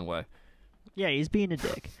it in the wrong way. Yeah, he's being a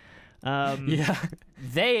dick.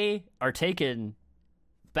 They are taken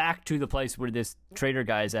back to the place where this traitor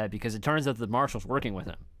guy is at, because it turns out the marshal's working with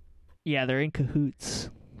him. Yeah, they're in cahoots.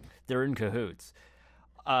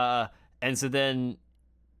 And so then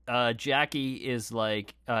Jackie is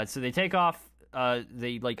like, so they take off,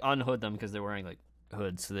 they like unhood them because they're wearing like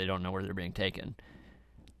hoods, so they don't know where they're being taken,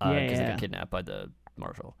 because they got kidnapped by the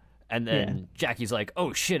marshal. And then Jackie's like,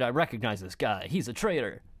 oh shit, I recognize this guy, he's a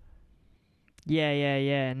traitor. Yeah,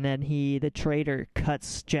 and then the traitor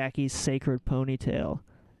cuts Jackie's sacred ponytail.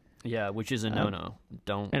 Yeah, which is a no-no.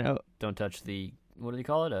 Don't touch the, what do they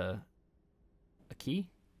call it, a key?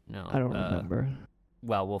 No, I don't remember.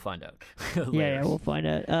 Well, we'll find out. Yeah, we'll find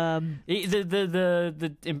out.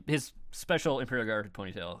 His special Imperial Guard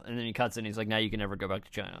ponytail, and then he cuts it, and he's like, now you can never go back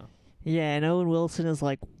to China. Yeah, and Owen Wilson is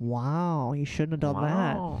like, wow, you shouldn't have done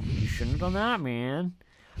that. You shouldn't have done that, man.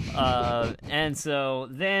 And so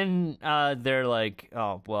then they're like,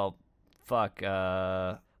 oh, well, fuck.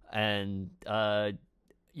 So anyway,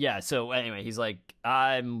 he's like,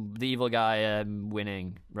 I'm the evil guy, I'm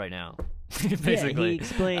winning right now. Basically. Yeah, he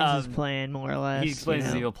explains his plan, more or less. He explains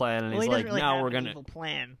his evil plan, and he's like, really now have we're an going to... evil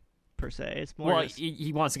plan, per se. It's more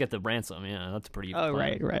he wants to get the ransom, that's a pretty evil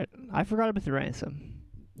plan. Right. I forgot about the ransom.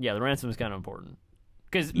 Yeah, the ransom is kind of important.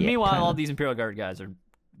 Because meanwhile, all these Imperial Guard guys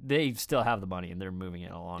they still have the money, and they're moving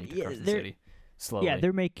it along to Carson City slowly. Yeah,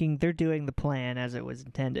 they're doing the plan as it was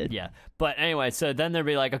intended. Yeah, but anyway, so then they'll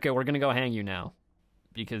be like, okay, we're gonna go hang you now,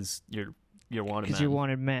 because you're wanted man. Because you're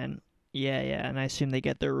wanted man. Yeah, and I assume they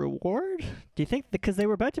get their reward? Do you think, because they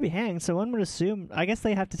were about to be hanged, so one would assume, I guess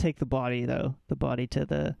they have to take the body, though, to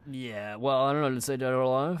the... Yeah, well, I don't know, did it say dead or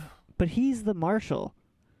alive? But he's the marshal.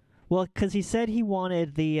 Well, because he said he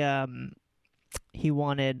wanted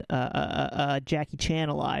Jackie Chan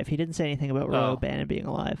alive. He didn't say anything about Roy O'Bannon being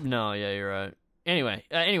alive. No, yeah, you're right. Anyway,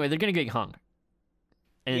 they're gonna get hung.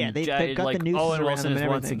 And they've got the nooses Owen around Wilson them is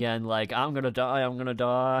once again like, I'm gonna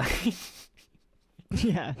die.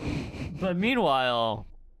 Yeah. But meanwhile,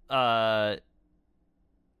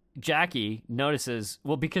 Jackie notices,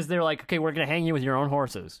 well, because they're like, okay, we're gonna hang you with your own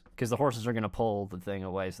horses, because the horses are gonna pull the thing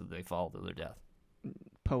away so that they fall to their death.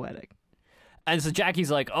 Poetic. And so Jackie's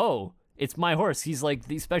like, oh, it's my horse. He's like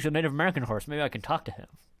the special Native American horse. Maybe I can talk to him.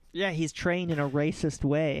 Yeah, he's trained in a racist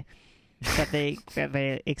way. that they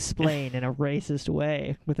explain in a racist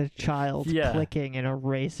way with a child clicking in a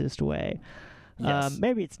racist way. Yes.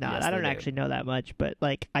 Maybe it's not. Yes, I don't actually know that much, but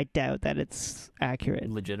like I doubt that it's accurate.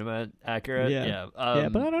 Legitimate, accurate. Yeah. Yeah,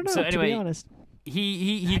 but I don't know. So anyway, to be honest,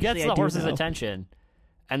 he gets the horse's attention,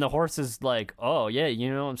 and the horse is like, "Oh yeah,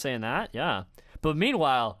 you know I'm saying that, yeah." But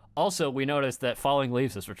meanwhile, also we notice that Falling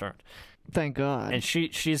Leaves has returned. Thank God. And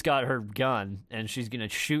she's got her gun, and she's gonna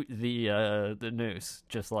shoot the noose,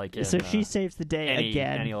 just like in, so she saves the day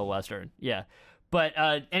again. Any old western, yeah. But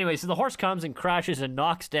anyway, so the horse comes and crashes and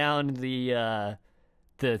knocks down the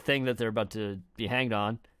thing that they're about to be hanged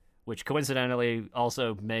on, which coincidentally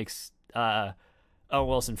also makes Owen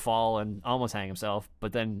Wilson fall and almost hang himself.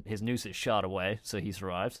 But then his noose is shot away, so he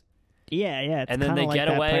survives. Yeah, it's and then they like get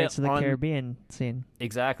that away Pirates of the on Caribbean scene.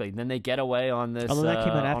 Exactly. Then they get away on this. Although that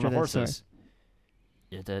came out after on the this, horses.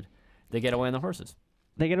 It did. They get away on the horses.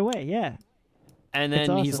 They get away, yeah. And then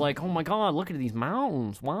awesome. he's like, "Oh my God, look at these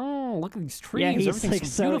mountains! Wow, look at these trees! Yeah, he's Everything's like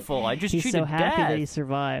so beautiful! I just he's cheated so happy death." that he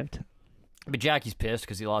survived. But Jackie's pissed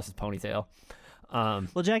because he lost his ponytail.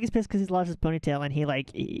 Well, Jackie's pissed because he's lost his ponytail,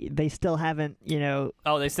 and they still haven't,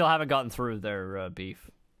 Oh, they still haven't gotten through their beef.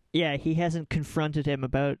 Yeah, he hasn't confronted him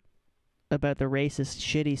about the racist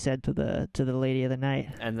shit he said to the lady of the night.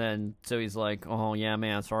 And then so he's like, "Oh yeah,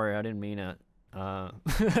 man, sorry, I didn't mean it." I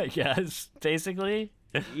guess basically.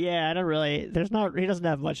 Yeah, I don't really. He doesn't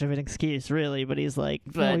have much of an excuse really, but he's like,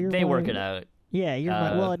 but they work it out. Yeah, you're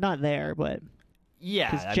well, not there, but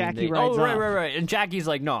yeah, because Jackie rides right, off. right, and Jackie's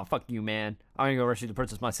like, "No, fuck you, man. I'm gonna go rescue the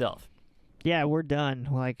princess myself." Yeah, we're done.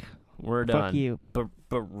 Like, we're done. Fuck you. But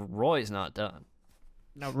Roy's not done.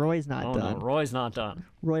 No, Roy's not done. No, Roy's not done.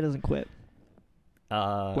 Roy doesn't quit. He's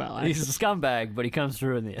a scumbag, but he comes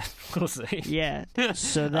through in the end. We'll see. Yeah.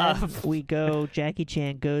 So then we go. Jackie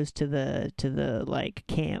Chan goes to the like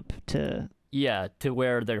camp to. Yeah, to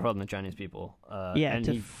where they're holding the Chinese people. And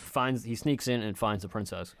he sneaks in and finds the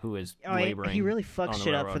princess who is laboring. He really fucks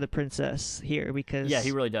shit up for the princess here because. Yeah,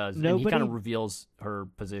 he really does. And he kind of reveals her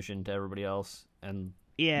position to everybody else and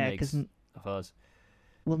makes a fuss.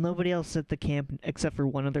 Well, nobody else at the camp except for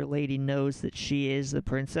one other lady knows that she is the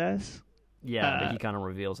princess. Yeah, but he kind of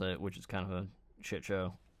reveals it, which is kind of a shit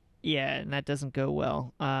show. Yeah, and that doesn't go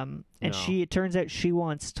well. And it turns out she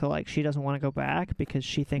wants to she doesn't want to go back because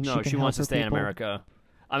she thinks she wants to stay people. in America.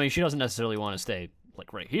 I mean, she doesn't necessarily want to stay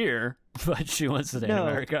right here, but she wants to stay in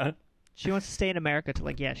America. She wants to stay in America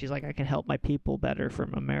to she's like, I can help my people better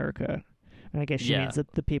from America. And I guess she means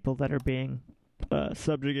the people that are being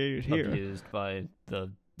subjugated here, abused by the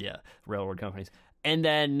railroad companies. And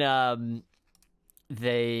then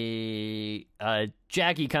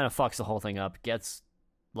Jackie kind of fucks the whole thing up, gets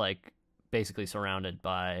basically surrounded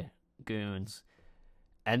by goons,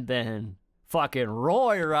 and then fucking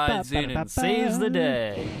Roy rides in and saves the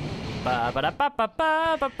day.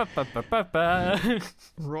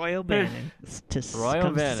 Roy O'Bannon comes to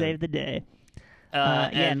save the day.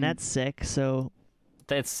 And that's sick. So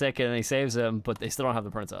that's sick, and he saves him, but they still don't have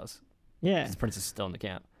the princess. Yeah, the princess is still in the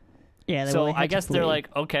camp. Yeah, so I guess they're like,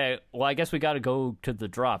 okay, well, I guess we got to go to the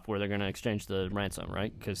drop where they're going to exchange the ransom,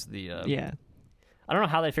 right? Because I don't know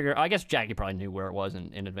how they figure. I guess Jackie probably knew where it was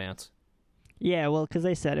in advance. Yeah, well, because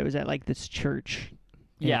they said it was at this church.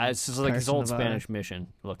 Yeah, it's just this old Spanish mission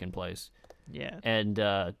looking place. Yeah, and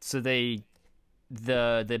so the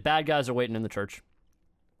bad guys are waiting in the church,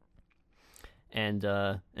 and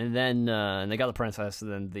then they got the princess,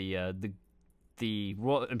 and then the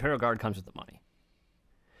Royal Imperial Guard comes with the money.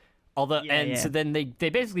 So then they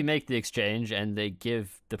basically make the exchange, and they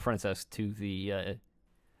give the princess to the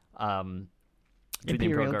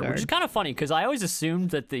Imperial Guard, which is kind of funny because I always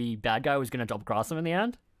assumed that the bad guy was going to double cross them in the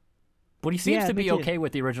end, but he seems to be okay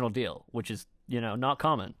with the original deal, which is not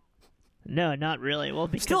common. No, not really. Well,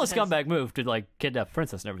 still a scumbag move to kidnap the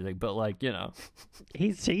princess and everything, but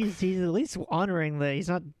he's at least honoring he's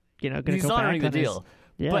not going to he's go honoring back the deal.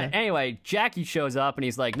 Yeah. But anyway, Jackie shows up and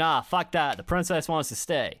he's like, "Nah, fuck that. The princess wants to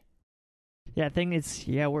stay." Yeah,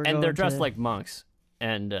 and they're dressed like monks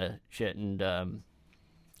and shit, and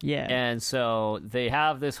and so they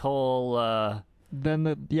have this whole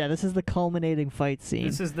this is the culminating fight scene.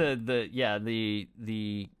 This is this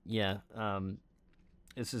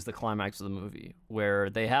is the climax of the movie where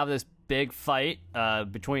they have this big fight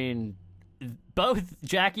between both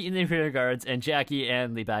Jackie and the Imperial Guards and Jackie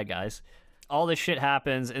and the bad guys. All this shit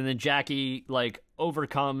happens, and then Jackie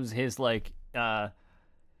overcomes his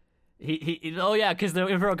because the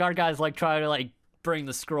Imperial Guard guys try to bring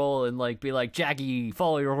the scroll and be like, Jackie,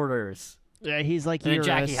 follow your orders. Yeah, he's like, and then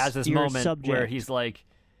Jackie has this moment where he's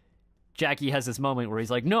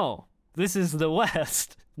like, no, This is the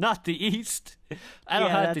West, not the East. I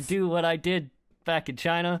don't have to do what I did back in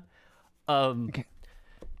China. Okay.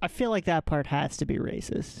 I feel like that part has to be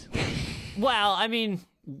racist. Well, I mean,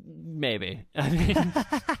 maybe. I mean,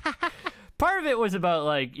 part of it was about,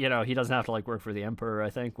 like, you know, he doesn't have to, like, work for the emperor, I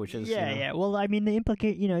think, which is yeah. Well, I mean,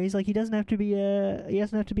 he's like, he doesn't have to be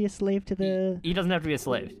a slave to the. He doesn't have to be a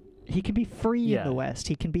slave. He can be free in the West.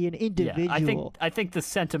 He can be an individual. I think the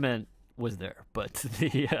sentiment was there, but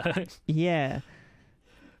the yeah.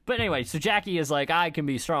 But anyway, so Jackie is like, I can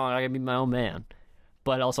be strong. I can be my own man,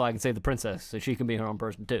 but also I can save the princess, so she can be her own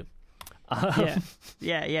person too.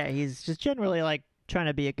 Yeah. He's just generally like trying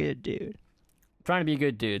to be a good dude. Trying to be a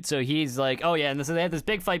good dude. So he's like, oh yeah, and so they had this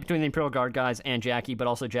big fight between the Imperial Guard guys and Jackie, but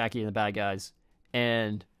also Jackie and the bad guys,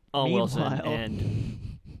 and Owen Wilson and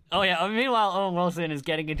meanwhile Owen Wilson is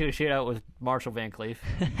getting into a shootout with Marshall Van Cleef.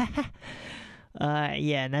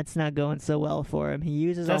 Yeah, and that's not going so well for him. He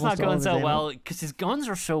uses that's almost not going all of so his well because his guns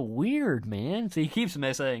are so weird, man. So he keeps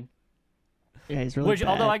missing. Yeah, he's really bad.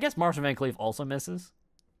 Although I guess Marshall Van Cleef also misses,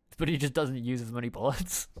 but he just doesn't use as many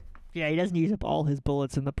bullets. Yeah, he doesn't use up all his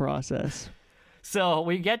bullets in the process. So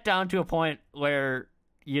we get down to a point where,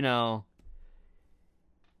 you know,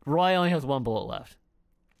 Roy only has one bullet left.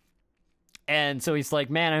 And so he's like,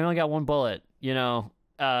 man, I only got one bullet, you know.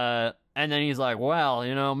 And then he's like, well,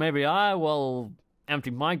 you know, maybe I will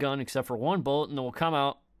empty my gun except for one bullet, and then we'll come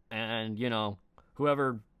out, and, you know,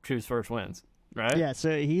 whoever shoots first wins, right? Yeah,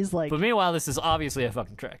 so he's like... But meanwhile, this is obviously a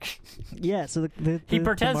fucking trick. Yeah, so he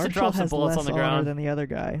pretends to drop some bullets on the ground. Than the other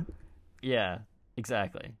guy. Yeah,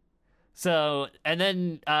 exactly. So, and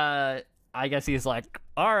then I guess he's like,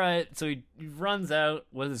 all right. So he runs out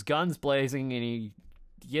with his guns blazing, and he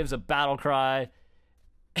gives a battle cry.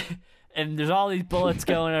 And there's all these bullets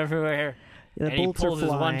going everywhere. Yeah, and he pulls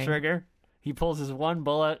his one trigger. He pulls his one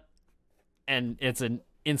bullet, and it's an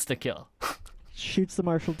insta-kill. Shoots the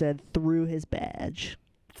Marshal dead through his badge.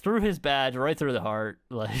 Through his badge, right through the heart.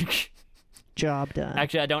 Like, job done.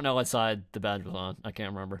 Actually, I don't know what side the badge was on. I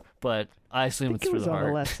can't remember. But I assume it's through the heart. It was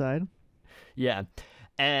on the left side. Yeah.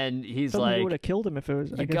 And he's Something like... would have killed him if it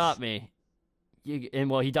was... You got me.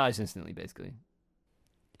 Well, he dies instantly, basically.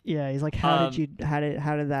 Yeah, he's like, how did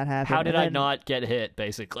that happen? How did I not get hit,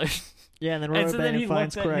 basically? Yeah, and then Robert Bennett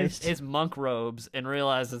finds Christ. His monk robes and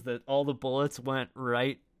realizes that all the bullets went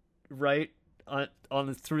right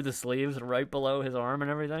on through the sleeves, right below his arm and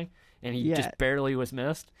everything, and he just barely was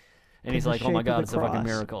missed. And he's like, oh my god, it's a fucking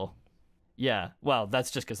miracle. Yeah, well, that's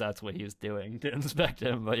just because that's what he was doing to inspect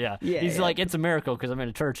him, but he's like, it's a miracle because I'm in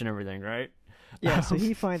a church and everything, right? Yeah, so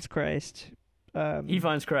he finds Christ. He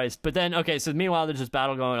finds Christ. But then, okay, so meanwhile, there's this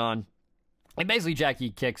battle going on. And basically, Jackie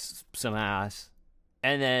kicks some ass.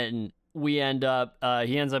 And then he ends up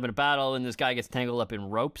in a battle, and this guy gets tangled up in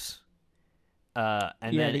ropes. And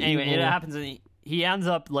then, anyway, it happens, and he ends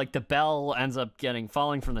up, like, the bell ends up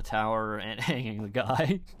falling from the tower and hanging the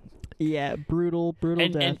guy. Yeah, brutal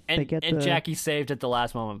death. And Jackie's saved at the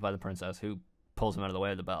last moment by the princess, who pulls him out of the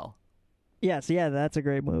way of the bell. Yeah, that's a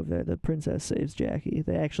great move there. The princess saves Jackie.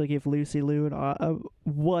 They actually give Lucy Liu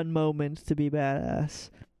one moment to be badass.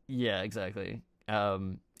 Yeah, exactly.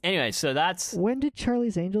 Anyway, so that's... When did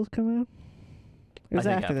Charlie's Angels come out? It was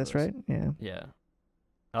after this, right? Yeah. Yeah.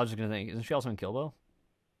 I was just going to think, isn't she also in Kill Bill?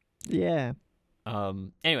 Yeah.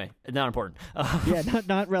 Anyway, not important. Yeah,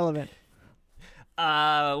 not relevant. What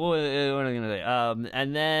am I going to say?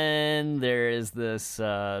 And then there is this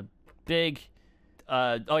big...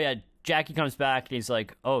 Jackie comes back and he's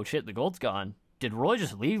like, "Oh shit, the gold's gone. Did Roy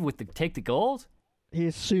just leave take the gold?" He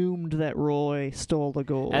assumed that Roy stole the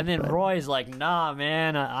gold. And then Roy's like, "Nah,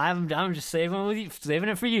 man, I'm just saving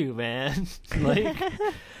it for you, man." Like,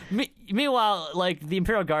 meanwhile, like the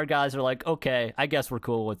Imperial Guard guys are like, "Okay, I guess we're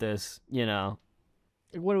cool with this," you know.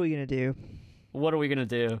 What are we gonna do? What are we gonna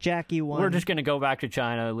do? Jackie won. We're just gonna go back to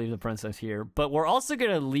China, leave the princess here, but we're also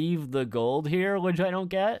gonna leave the gold here, which I don't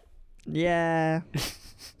get. Yeah.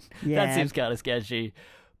 Yeah. That seems kind of sketchy.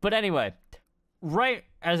 But anyway, right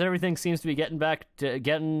as everything seems to be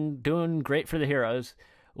doing great for the heroes,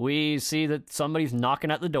 we see that somebody's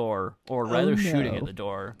knocking at the door, or rather shooting at the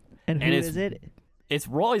door. And who is it? It's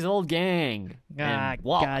Roy's old gang. God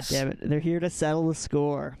damn it. They're here to settle the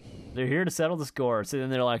score. So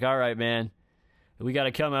then they're like, all right, man, we got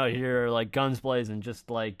to come out here like guns blazing,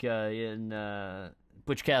 just like in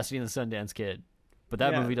Butch Cassidy and the Sundance Kid. But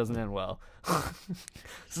that movie doesn't end well.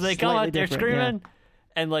 So they come out there screaming,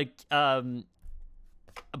 and like,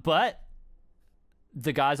 but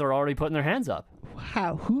the guys are already putting their hands up.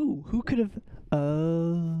 How? Who could have?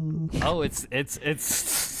 Oh, it's it's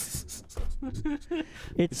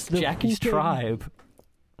Jackie's tribe.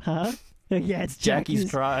 Huh? Yeah, it's Jackie's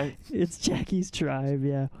tribe. It's Jackie's tribe,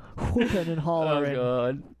 yeah. Whooping and hollering.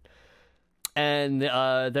 Oh, God. And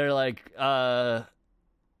they're like, how...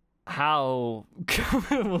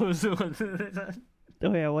 what was it?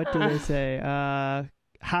 Oh, yeah, what do they say?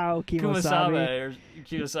 How Kumasabi.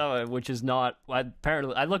 Kumasabi, which is not...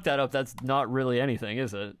 Apparently, I looked that up. That's not really anything,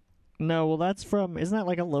 is it? No, well, that's from... Isn't that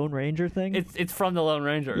like a Lone Ranger thing? It's from the Lone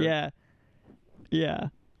Ranger. Yeah. Yeah.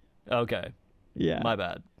 Okay. Yeah. My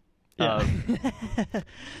bad. Yeah.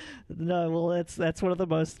 No, well, that's one of the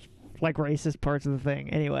most, like, racist parts of the thing.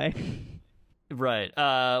 Anyway. Right.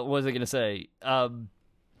 What was I going to say? Whoa,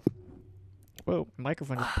 my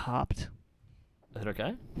microphone just popped. Is it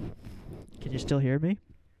okay? Can you still hear me?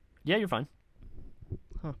 Yeah, you're fine.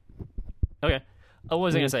 Huh. Okay. What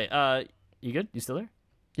was I going to say? You good? You still there?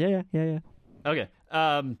 Yeah. Okay.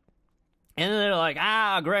 And then they're like,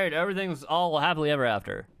 great, everything's all happily ever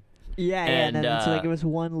after. Yeah, and then so like it was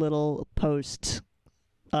one little post,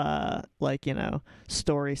 like, you know,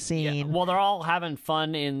 story scene. Yeah. Well, they're all having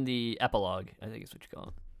fun in the epilogue, I think is what you call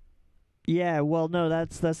it. Yeah, well, no,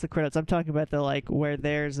 that's the credits. I'm talking about the, like, where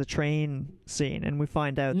there's a train scene, and we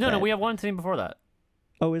find out No, we have one scene before that.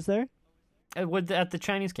 Oh, is there? At the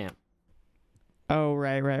Chinese camp. Oh,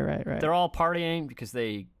 right. They're all partying because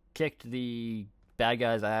they kicked the bad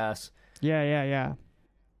guy's ass. Yeah.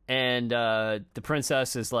 And the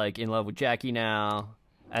princess is, like, in love with Jackie now.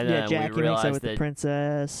 And then Jackie we realize makes out with the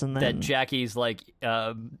princess, and then... that Jackie's, like,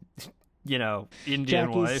 you know,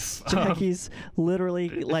 Indian wife. Jackie's literally,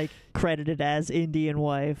 like, credited as Indian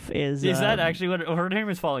wife. Is that actually what... Her name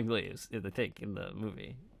is Falling Leaves, I think, in the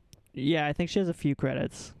movie. Yeah, I think she has a few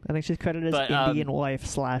credits. I think she's credited as Indian wife /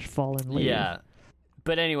 Fallen Leaves. Yeah.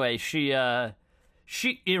 But anyway, we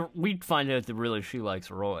find out that really she likes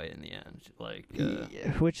Roy in the end. Like,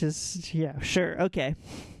 which is, yeah, sure, okay.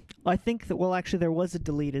 I think that, well, actually, there was a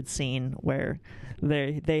deleted scene where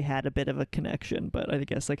they had a bit of a connection, but I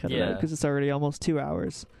guess they cut it out because it's already almost 2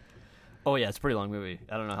 hours. Oh, yeah, it's a pretty long movie.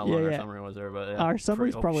 I don't know how long our summary was there, but yeah, our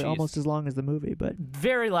summary's probably almost as long as the movie, but...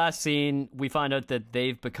 Very last scene, we find out that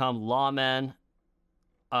they've become lawmen.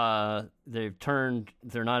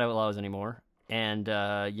 They're not outlaws anymore. And,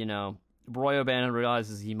 you know, Roy O'Bannon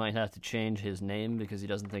realizes he might have to change his name because he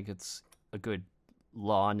doesn't think it's a good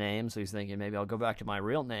law name. So he's thinking, maybe I'll go back to my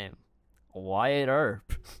real name, Wyatt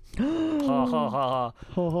Earp. Ha ha ha.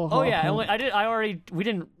 Oh yeah, and we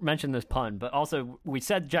didn't mention this pun, but also we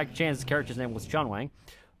said Jackie Chan's character's name was John Wayne,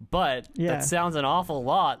 but that sounds an awful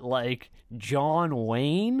lot like John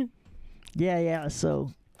Wayne. Yeah.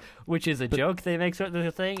 So, which is a joke they make sort of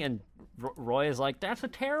the thing, and Roy is like, that's a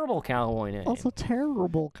terrible cowboy name. That's a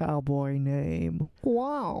terrible cowboy name.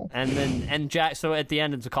 Wow. And Jack. So at the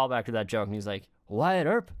end, it's a callback to that joke, and he's like, Wyatt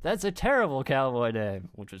Earp, that's a terrible cowboy name,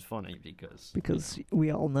 which is funny because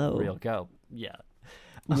we all know real cow. Yeah.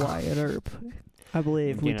 Wyatt Earp. I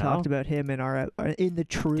believe we talked about him in the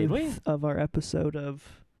truth of our episode of.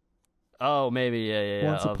 Oh, maybe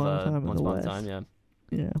yeah. Once Upon a Time in the West.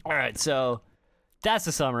 Yeah. All right, so that's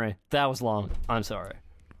the summary. That was long. I'm sorry.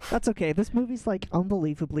 That's okay. This movie's, like,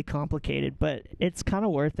 unbelievably complicated, but it's kind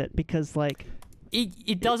of worth it because, like...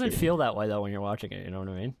 It doesn't feel that way, though, when you're watching it, you know what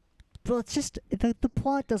I mean? Well, it's just... The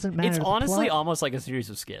plot doesn't matter. It's honestly almost like a series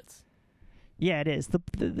of skits. Yeah, it is.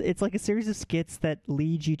 It's like a series of skits that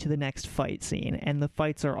lead you to the next fight scene, and the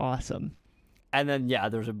fights are awesome. And then,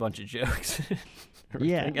 there's a bunch of jokes.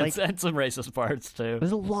 Yeah. Like, and some racist parts, too.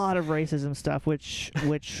 There's a lot of racism stuff, which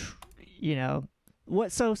you know...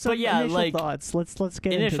 What so but yeah, initial like, thoughts. Let's get into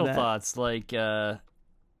that. Initial thoughts, like I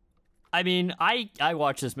mean, I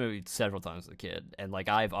watched this movie several times as a kid, and like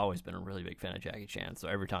I've always been a really big fan of Jackie Chan. So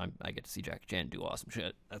every time I get to see Jackie Chan do awesome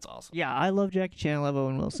shit, that's awesome. Yeah, I love Jackie Chan. I love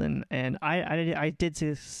Owen Wilson, and I did see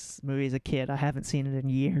this movie as a kid. I haven't seen it in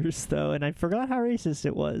years though, and I forgot how racist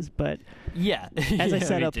it was. But yeah, as I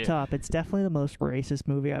said up top, it's definitely the most racist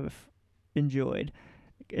movie I've enjoyed.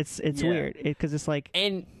 It's weird because it's like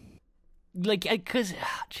and. Like, because,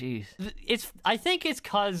 jeez, I think it's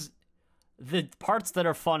because the parts that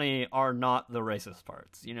are funny are not the racist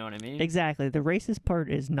parts. You know what I mean? Exactly. The racist part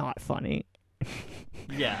is not funny.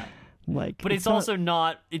 Yeah. Like, but it's also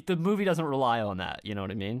not. The movie doesn't rely on that. You know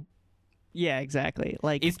what I mean? Yeah, exactly.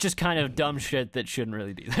 Like, it's just kind of dumb shit that shouldn't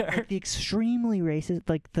really be there. Like the extremely racist,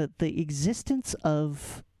 like the existence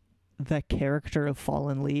of the character of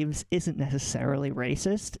Fallen Leaves isn't necessarily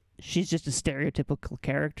racist. She's just a stereotypical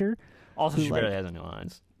character. Also, she barely has any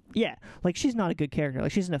lines. Yeah, like, she's not a good character.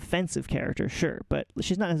 Like, she's an offensive character, sure, but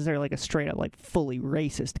she's not necessarily, like, a straight-up, like, fully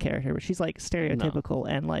racist character, but she's, like, stereotypical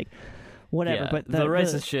and, like, whatever. Yeah, but the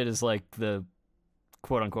racist shit is, like, the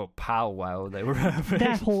quote unquote powwow they were having.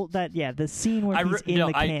 The scene where he's in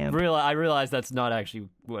the camp. I realize that's not actually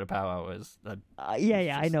what a powwow is.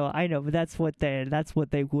 I know, but that's what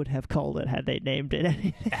they would have called it had they named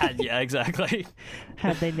it. Yeah, exactly.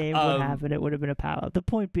 Had they named what happened, it would have been a powwow. The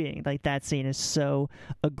point being, like, that scene is so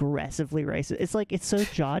aggressively racist. It's like, it's so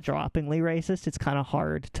jaw-droppingly racist. It's kind of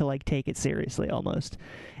hard to like take it seriously almost.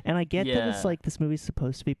 And I get that it's like this movie's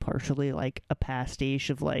supposed to be partially like a pastiche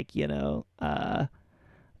of like, you know,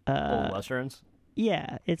 old westerns.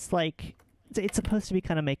 Yeah, it's like it's supposed to be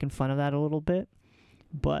kind of making fun of that a little bit,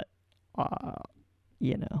 but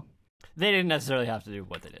you know, they didn't necessarily have to do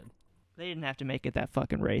what they did. They didn't have to make it that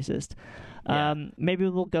fucking racist. Yeah. Maybe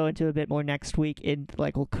we'll go into a bit more next week.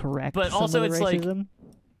 We'll correct. But some also, of the it's racism. like,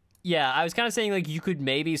 yeah, I was kind of saying like you could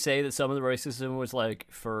maybe say that some of the racism was like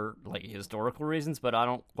for like historical reasons, but I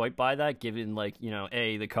don't quite buy that. Given like, you know,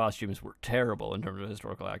 the costumes were terrible in terms of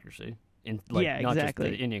historical accuracy. Not exactly.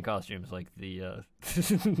 just the Indian costumes, like the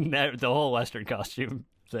the whole Western costume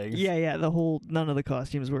thing. Yeah. None of the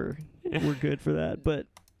costumes were good for that, but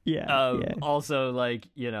yeah. Also, like,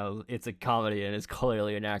 you know, it's a comedy and it's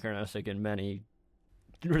clearly anachronistic in many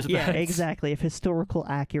respects. Yeah, exactly. If historical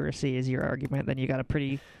accuracy is your argument, then you got a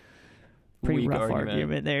pretty rough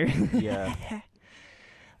argument there. Yeah.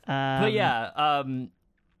 But yeah,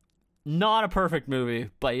 not a perfect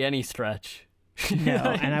movie by any stretch. No,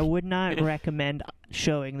 and I would not recommend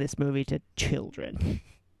showing this movie to children.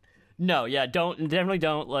 No, yeah, definitely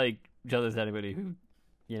don't like show this to anybody who,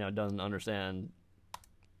 you know, doesn't understand.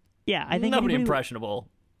 Yeah, I think nobody impressionable,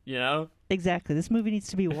 you know? Exactly. This movie needs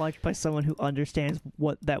to be watched by someone who understands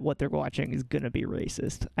what they're watching is going to be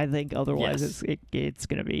racist. I think otherwise it's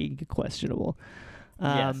going to be questionable.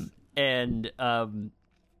 Yes. And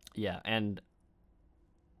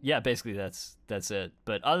basically that's it.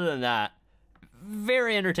 But other than that,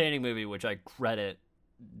 very entertaining movie, which I credit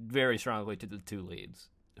very strongly to the two leads,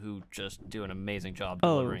 who just do an amazing job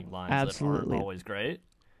delivering lines absolutely. that aren't always great,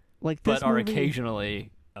 but are occasionally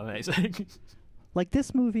amazing. Like,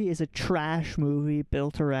 this movie is a trash movie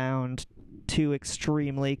built around two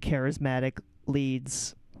extremely charismatic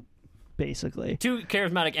leads, basically. Two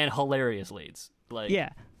charismatic and hilarious leads. Like,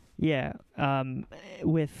 yeah.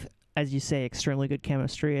 With, as you say, extremely good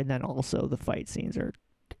chemistry, and then also the fight scenes are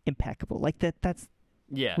impeccable. Like that's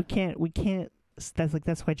we can't.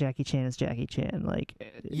 That's why Jackie Chan is Jackie Chan. Like,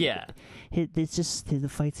 it's just the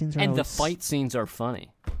fight scenes are the fight scenes are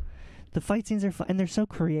funny. The fight scenes are fun, and they're so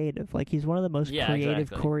creative. Like, he's one of the most creative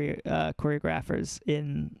choreographers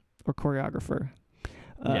or choreographer.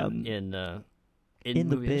 In the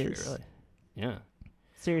movie biz. History, really. Yeah.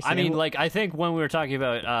 Seriously. I mean, like, I think when we were talking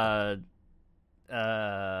about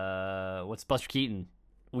what's Buster Keaton,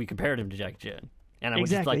 we compared him to Jackie Chan, and I would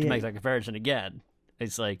just like to make that comparison again.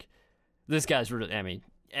 It's like, this guy's really. I mean,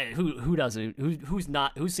 who doesn't? Who's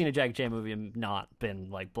seen a Jackie Chan movie and not been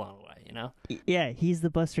like blown away? You know? Yeah, he's the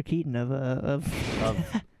Buster Keaton of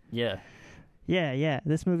yeah. Yeah.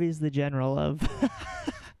 This movie is the general of.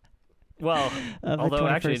 Well, of although the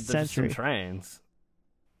 21st actually there's century. some trains.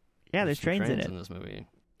 Yeah, there's trains in this movie.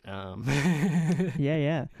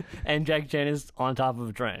 Yeah. And Jackie Chan is on top of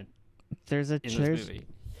a train. There's this movie.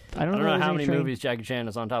 I don't know how many movies Jackie Chan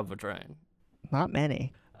is on top of a train. Not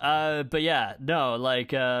many. But yeah, no,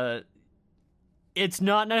 like, it's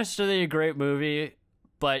not necessarily a great movie,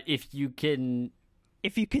 but if you can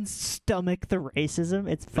stomach the racism,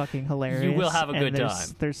 it's fucking hilarious. You will have a good time.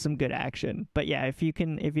 There's some good action, but yeah, if you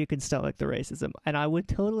can stomach the racism, and I would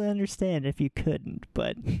totally understand if you couldn't,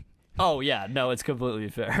 but. Oh yeah, no, it's completely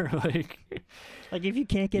fair. like if you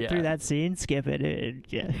can't get through that scene, skip it.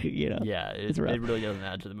 You know. Yeah, it really doesn't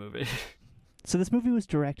add to the movie. So this movie was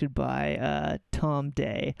directed by Tom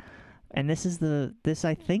Day, and this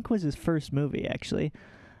I think was his first movie, actually.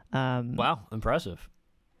 Wow, impressive.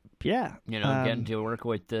 Yeah, you know, getting to work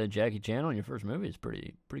with Jackie Chan on your first movie is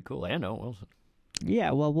pretty cool. And Owen Wilson.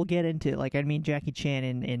 Yeah, well, we'll get into Jackie Chan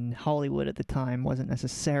in Hollywood at the time wasn't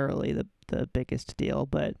necessarily the biggest deal,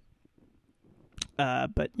 but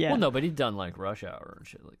yeah. Well, no, but he'd done like Rush Hour and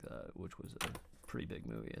shit like that, which was a pretty big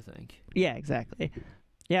movie, I think. Yeah, exactly.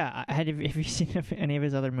 Yeah, have you seen any of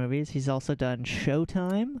his other movies? He's also done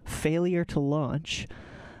Showtime, Failure to Launch.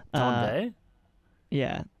 Tom Day?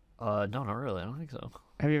 Yeah. No, not really. I don't think so.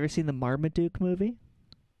 Have you ever seen the Marmaduke movie?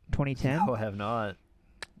 2010? No, I have not.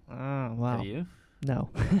 Oh, wow. Have you?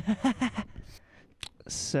 No.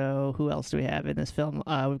 So, who else do we have in this film?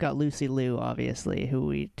 We've got Lucy Liu, obviously,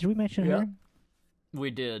 did we mention her?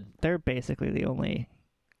 We did. They're basically the only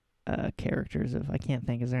characters I can't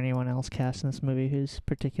think. Is there anyone else cast in this movie who's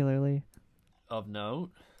particularly of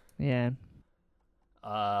note? Yeah.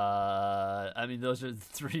 I mean, those are the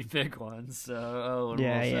three big ones. So, Owen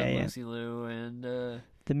Wilson, Lucy Liu, and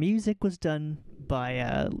the music was done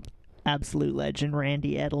by absolute legend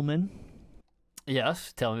Randy Edelman.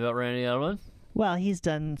 Yes, tell me about Randy Edelman. Well, he's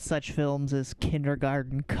done such films as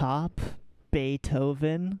Kindergarten Cop,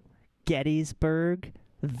 Beethoven, Gettysburg,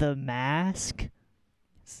 The Mask.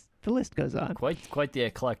 The list goes on. Quite the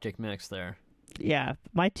eclectic mix there. Yeah,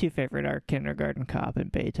 my two favorite are Kindergarten Cop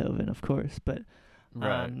and Beethoven, of course, but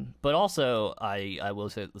right. But also, I will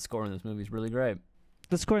say that the score in this movie is really great.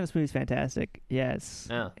 The score in this movie is fantastic. Yes,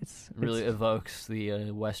 it's really evokes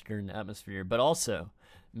the Western atmosphere, but also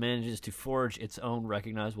manages to forge its own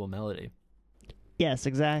recognizable melody. Yes,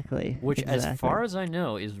 exactly. Which, as far as I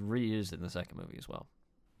know, is reused in the second movie as well.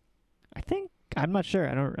 I'm not sure.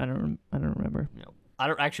 I don't remember. No, I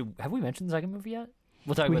don't actually. Have we mentioned the second movie yet?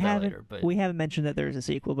 We'll talk about that later. But we haven't mentioned that there is a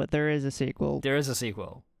sequel, but there is a sequel. There is a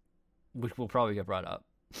sequel, which will probably get brought up.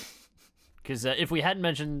 Because if we hadn't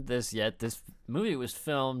mentioned this yet, this movie was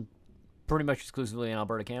filmed pretty much exclusively in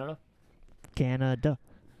Alberta, Canada.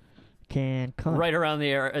 Right around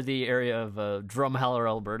the area of Drumheller,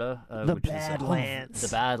 Alberta. The Badlands. The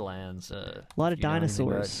Badlands. A lot of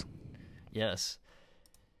dinosaurs. Yes.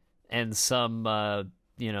 And some,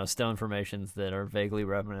 stone formations that are vaguely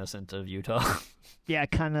reminiscent of Utah. Yeah,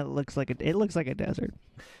 it kind of looks like it looks like a desert.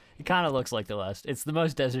 It kind of looks like the West. It's the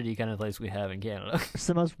most deserty kind of place we have in Canada. It's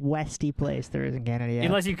the most westy place there is in Canada, yeah.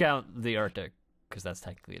 Unless you count the Arctic, because that's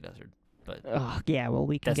technically a desert. But yeah, well,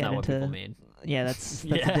 we can get into... That's not what people mean. Yeah, that's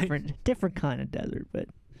a different kind of desert, but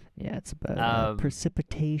yeah, it's about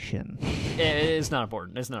precipitation. It's not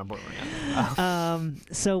important. It's not important right now.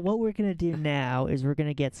 So what we're going to do now is we're going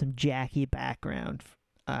to get some Jackie background,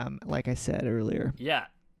 like I said earlier. Yeah.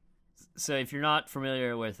 So if you're not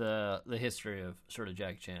familiar with the history of sort of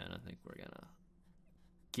Jackie Chan, I think we're going to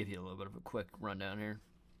give you a little bit of a quick rundown here.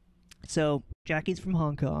 So Jackie's from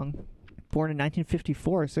Hong Kong, born in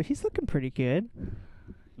 1954, so he's looking pretty good.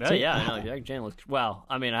 Oh, so, yeah, I know. Jackie Chan looks... Well,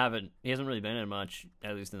 I mean, he hasn't really been in much,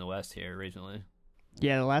 at least in the West here, recently.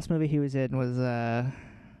 Yeah, the last movie he was in was,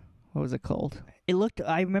 what was it called?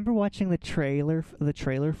 I remember watching the trailer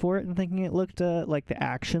for it and thinking it looked, like the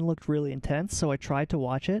action looked really intense, so I tried to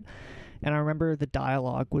watch it, and I remember the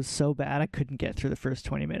dialogue was so bad I couldn't get through the first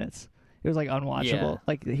 20 minutes. It was, like, unwatchable. Yeah.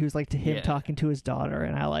 Like, he was, like, to him talking to his daughter,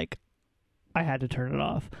 and I had to turn it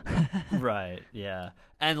off. Right, yeah.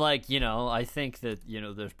 And, like, I think that,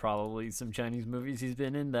 there's probably some Chinese movies he's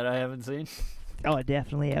been in that I haven't seen. Oh,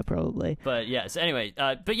 definitely, yeah, probably. But, yeah, so anyway,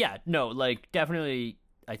 definitely,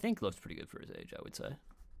 I think looks pretty good for his age, I would say.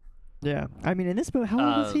 Yeah. I mean, in this movie,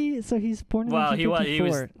 how old is he? So he's born in 1954. He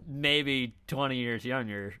was maybe 20 years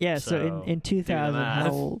younger. Yeah, so in 2000,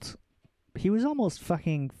 how old? He was almost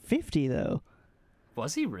fucking 50, though.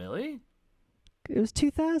 Was he really? It was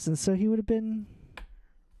 2000, so he would have been...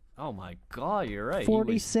 Oh my god, you're right.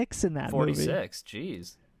 46 in that 46, movie. 46,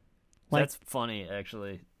 jeez. That's funny,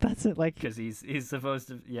 actually. That's it, like... Because he's supposed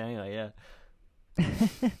to... Yeah.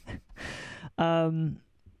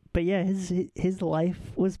 But yeah, his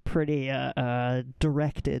life was pretty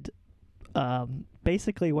directed.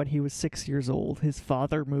 Basically, when he was 6 years old, his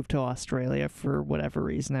father moved to Australia for whatever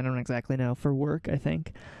reason. I don't exactly know. For work, I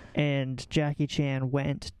think. And Jackie Chan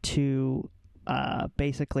went to...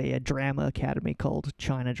 basically a drama academy called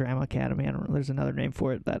China Drama Academy. I don't know. There's another name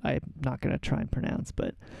for it that I'm not going to try and pronounce.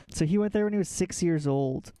 But so he went there when he was 6 years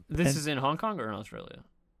old. This is in Hong Kong or in Australia?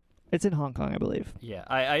 It's in Hong Kong, I believe. Yeah,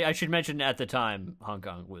 I should mention at the time Hong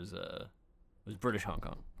Kong was British Hong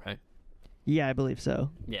Kong, right? Yeah, I believe so.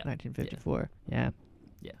 Yeah, 1954. Yeah.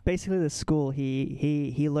 Yeah. Basically, the school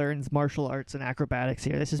he learns martial arts and acrobatics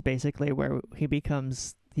here. This is basically where he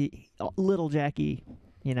becomes little Jackie.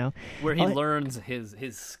 Where he learns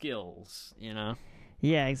his skills,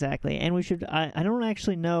 Yeah, exactly. And we should... I don't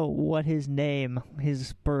actually know what his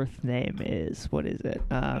birth name is. What is it?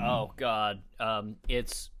 Oh, God.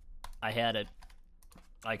 It's... I had it.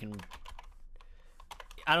 I don't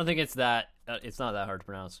think it's that... it's not that hard to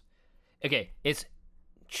pronounce. Okay, it's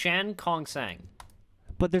Chan Kong Sang.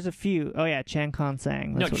 But there's a few... Oh, yeah, Chan Kong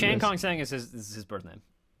Sang. No, Chan Kong Sang is his birth name.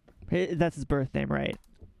 That's his birth name, right?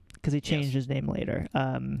 Because he changed his name later.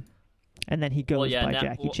 And then he goes by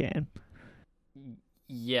Jackie Chan.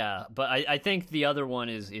 Yeah, but I think the other one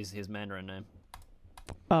is his Mandarin name.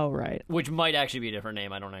 Oh, right. Which might actually be a different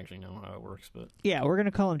name. I don't actually know how it works, but... Yeah, we're going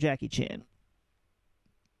to call him Jackie Chan.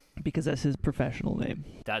 Because that's his professional name.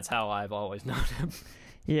 That's how I've always known him.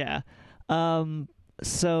 Yeah.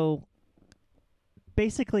 So,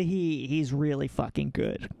 basically, he's really fucking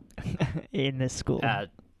good in this school.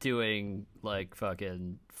 At doing, like,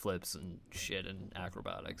 fucking flips and shit and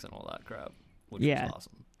acrobatics and all that crap. which is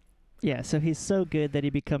awesome. Yeah, so he's so good that he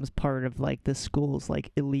becomes part of like the school's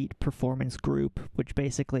like elite performance group, which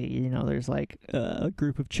basically, there's like a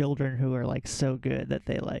group of children who are like so good that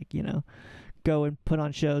they like, go and put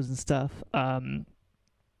on shows and stuff. And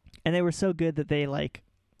they were so good that they like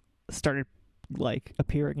started like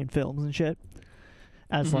appearing in films and shit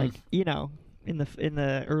as like, in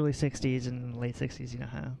the early 60s and late 60s,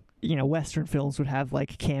 how Western films would have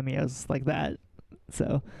like cameos like that.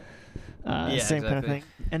 So same kind of thing.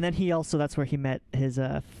 And then that's where he met his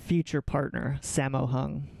future partner, Sammo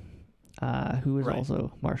Hung, who was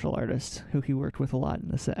also a martial artist, who he worked with a lot in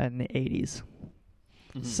the 80s.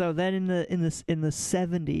 Mm-hmm. So then in the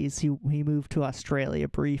 70s, he moved to Australia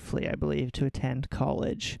briefly, I believe, to attend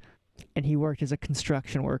college, and he worked as a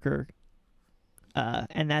construction worker.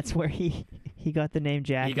 And that's where he got the name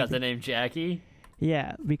Jackie. He got the name Jackie?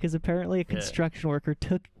 Yeah, because apparently a construction worker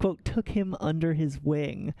took him under his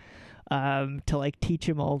wing to like teach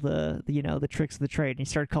him all the tricks of the trade, and he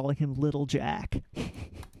started calling him Little Jack.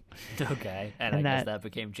 Okay, and I guess that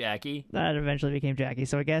became Jackie. That eventually became Jackie.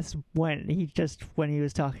 So I guess when he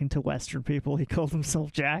was talking to Western people, he called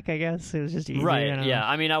himself Jack. I guess it was just easier. Right. Yeah.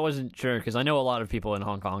 I mean, I wasn't sure because I know a lot of people in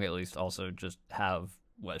Hong Kong, at least, also just have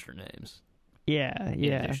Western names. Yeah.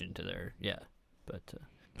 In addition to their but.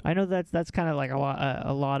 I know that's kind of like a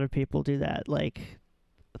lot of people do that, like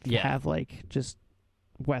have like just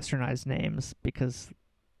westernized names because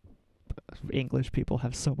English people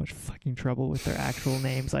have so much fucking trouble with their actual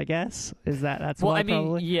names. I guess that's why.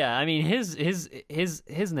 Probably? I mean his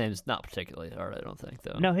name's not particularly hard. I don't think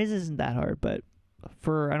though. No, his isn't that hard, but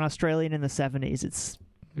for an Australian in the 70s, it's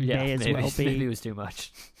may as well be. Maybe it was too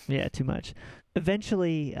much. Yeah, too much.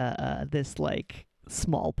 Eventually, this like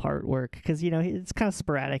small part work because it's kind of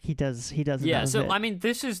sporadic. He does so I mean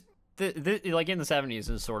this is like in the 70s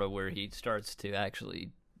is sort of where he starts to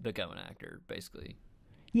actually become an actor basically.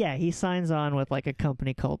 Yeah, he signs on with like a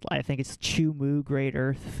company called, I think it's Chu Mu Great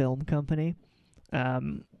Earth Film Company,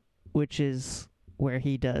 which is where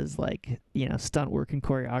he does like stunt work and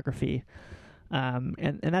choreography.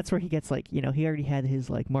 And that's where he gets like, he already had his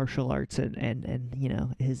like martial arts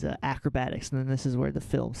and his acrobatics, and then this is where the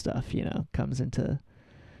film stuff, comes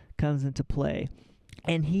into play.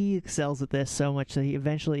 And he excels at this so much that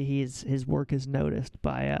his work is noticed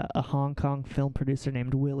by a Hong Kong film producer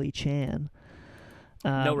named Willie Chan.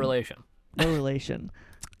 No relation. No relation.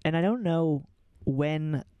 And I don't know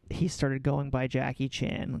when he started going by Jackie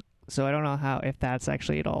Chan, so I don't know if that's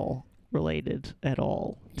actually at all related at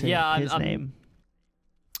all to his name.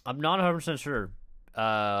 I'm not 100% sure.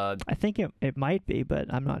 I think it might be,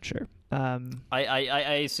 but I'm not sure.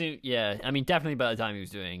 I assume, yeah. I mean, definitely by the time he was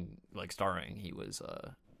doing, like, starring, he was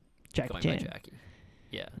Jackie going Chan. by Jackie.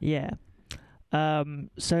 Yeah. Yeah.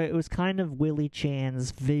 So it was kind of Willie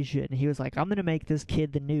Chan's vision. He was like, I'm going to make this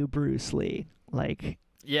kid the new Bruce Lee. Like,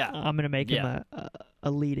 I'm going to make him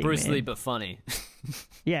a leading Bruce man. Lee, but funny.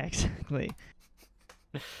 Yeah, exactly.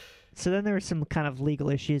 So then there were some kind of legal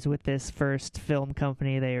issues with this first film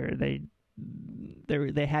company. They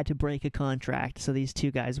had to break a contract, so these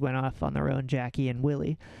two guys went off on their own, Jackie and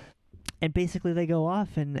Willie. And basically they go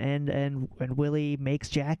off and Willie makes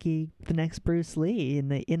Jackie the next Bruce Lee in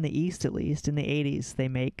the East, at least in the 80s. They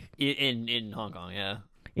make in Hong Kong, yeah.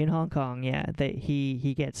 In Hong Kong, yeah.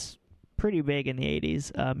 He gets pretty big in the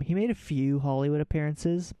 80s. He made a few Hollywood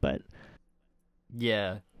appearances, but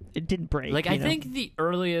yeah, it didn't break. Like I think the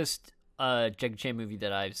earliest Jackie Chan movie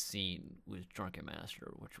that I've seen was Drunken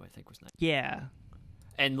Master, which I think was nice. Yeah.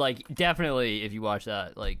 And like definitely if you watch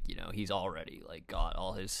that, like, he's already like got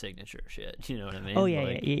all his signature shit. You know what I mean? Oh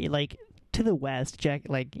yeah, yeah. Like to the West, Jack,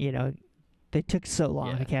 like, they took so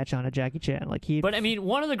long to catch on to Jackie Chan. Like But I mean,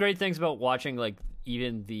 one of the great things about watching like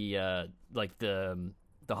even the like the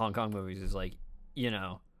Hong Kong movies is like,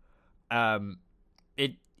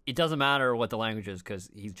 it doesn't matter what the language is because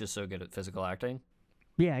he's just so good at physical acting.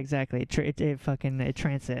 Yeah, exactly. It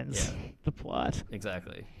transcends the plot.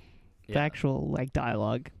 Exactly. The actual like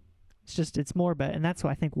dialogue. It's more about, and that's why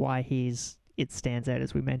I think why it stands out,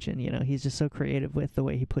 as we mentioned. He's just so creative with the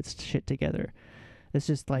way he puts shit together. It's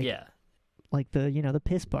just like like the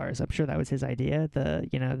piss bars. I'm sure that was his idea.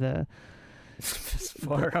 The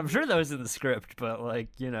I'm sure that was in the script, but like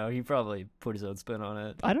he probably put his own spin on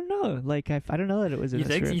it. I don't know. Like I don't know that it was in the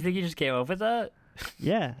script. You think he just came up with that?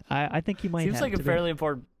 Yeah, I think he might. Seems have like a fairly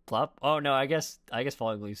important plot. Oh no, I guess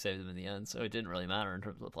Falling Leaves saved him in the end, so it didn't really matter in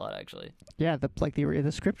terms of the plot actually. Yeah,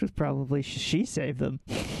 the script was probably she saved them.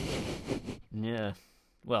 Yeah.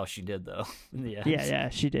 Well, she did though. In the end. Yeah,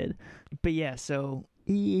 she did. But yeah, so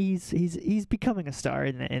he's becoming a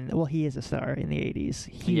star well, he is a star in the 80s,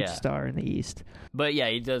 huge star in the East. But yeah,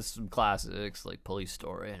 he does some classics like Police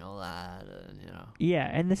Story and all that, Yeah,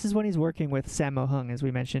 and this is when he's working with Sammo Hung, as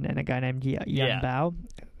we mentioned, and a guy named Yun Bao,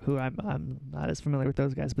 who I'm not as familiar with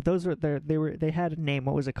those guys, but those were they had a name.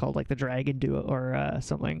 What was it called? Like the Dragon Duo or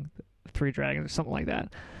something, Three Dragons or something like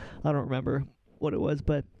that. I don't remember what it was,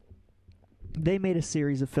 but they made a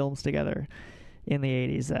series of films together in the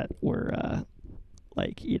 80s that were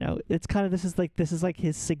like, it's kind of this is like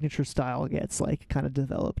his signature style gets like kind of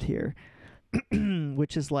developed here,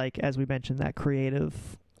 which is like, as we mentioned, that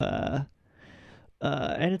creative and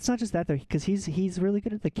it's not just that though, because he's really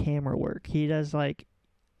good at the camera work. He does like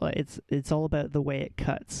it's all about the way it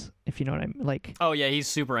cuts, if you know what I mean. Like, oh yeah, he's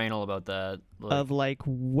super anal about that. Of like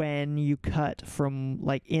when you cut from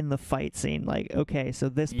like in the fight scene, like, okay, so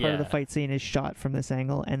this part of the fight scene is shot from this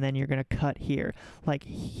angle, and then you're gonna cut here. Like,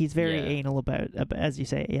 he's very anal about, as you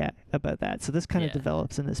say, about that. So this kind of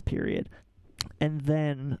develops in this period, and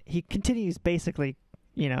then he continues basically,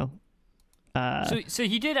 So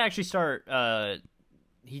he did actually start.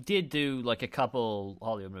 He did do like a couple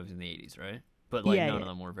Hollywood movies in the 80s, right? But like none of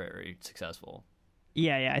them were very successful.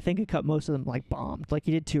 Yeah. I think most of them like bombed. Like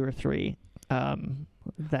he did 2 or 3.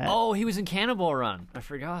 Oh, he was in Cannonball Run. I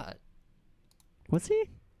forgot. Was he?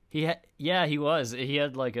 He was. He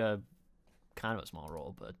had like a kind of a small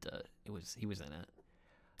role, but he was in it.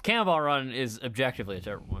 Cannonball Run is objectively a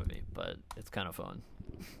terrible movie, but it's kind of fun.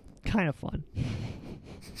 Kind of fun.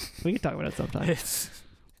 We can talk about it sometime.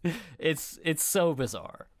 It's so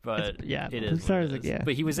bizarre, but it is.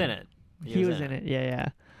 But he was in it. He was in it. Yeah.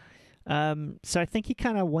 So I think he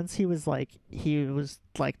kind of, once he was like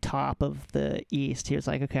top of the East, he was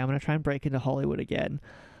like, okay, I'm gonna try and break into Hollywood again.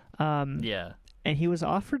 And he was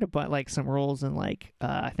offered like some roles in like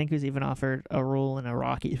I think he was even offered a role in a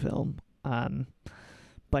Rocky film.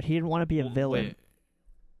 But he didn't want to be a villain. Wait.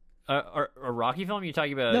 A Rocky film? You're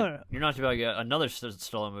talking about? No. You're not talking about another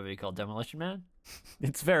Stallone movie called Demolition Man?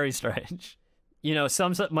 It's very strange.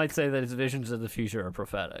 Some might say that his visions of the future are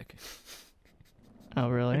prophetic. Oh,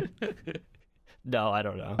 really? No, I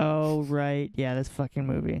don't know. Oh, right. Yeah, this fucking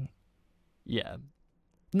movie. Yeah.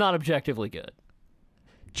 Not objectively good.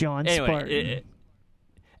 John Spartan.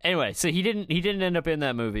 Anyway, so he didn't end up in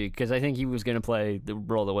that movie because I think he was going to play the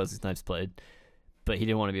role that Wesley Snipes played, but he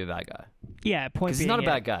didn't want to be a bad guy. Yeah, because he's not a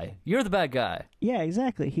bad guy. You're the bad guy. Yeah,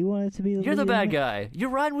 exactly. He wanted to be the You're the bad guy. You're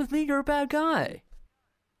riding with me. You're a bad guy.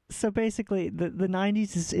 So basically, the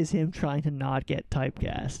 90s is him trying to not get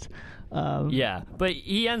typecast. Yeah, but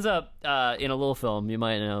he ends up in a little film you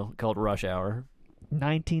might know called Rush Hour.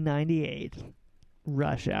 1998.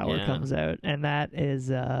 Rush Hour comes out, and that is,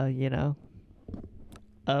 a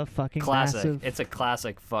fucking classic. Massive... It's a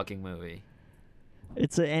classic fucking movie.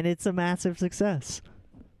 It's a massive success.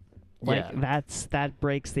 Like that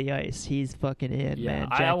breaks the ice. He's fucking in, man.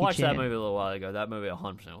 I watched that movie a little while ago. That movie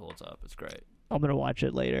 100% holds up. It's great. I'm gonna watch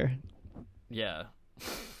it later. Yeah.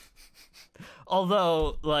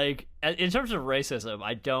 Although, like, in terms of racism,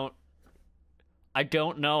 I don't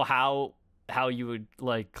know how you would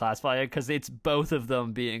like classify it, because it's both of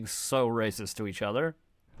them being so racist to each other.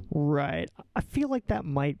 Right. I feel like that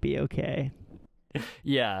might be okay.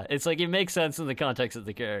 Yeah, it's like it makes sense in the context of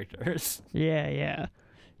the characters. Yeah.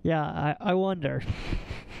 I wonder.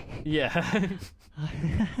 Yeah.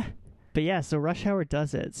 But yeah, so Rush Hour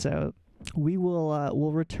does it. So we will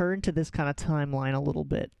we'll return to this kind of timeline a little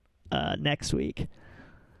bit next week.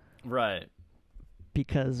 Right.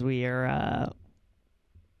 Because we're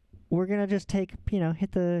gonna just take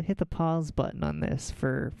hit the pause button on this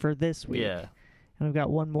for this week. Yeah. And we've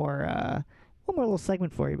got one more little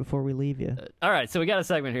segment for you before we leave you. All right, so we got a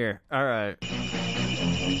segment here. All right.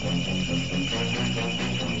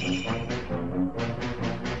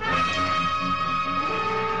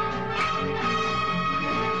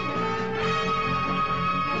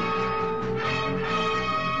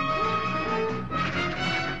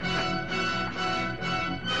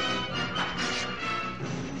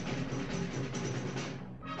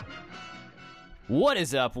 What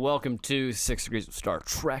is up? Welcome to 6 Degrees of Star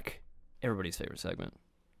Trek, everybody's favorite segment.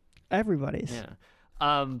 Everybody's.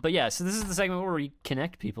 Yeah. But yeah, so this is the segment where we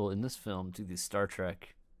connect people in this film to the Star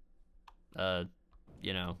Trek, verse,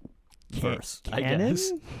 I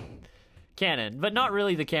guess. Canon, but not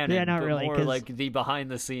really the canon. Yeah, not but really. More like the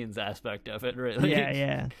behind-the-scenes aspect of it, really.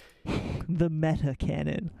 Yeah. The meta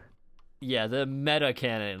canon. Yeah, the meta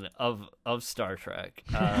canon of Star Trek.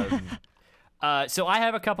 So I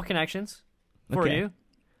have a couple connections for you.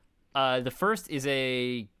 The first is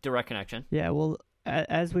a direct connection. Yeah, well,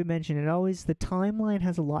 as we mentioned, the timeline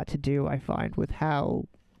has a lot to do, I find, with how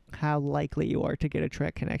how likely you are to get a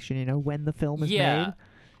Trek connection. You know, when the film is made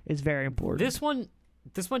is very important.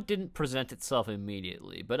 This one didn't present itself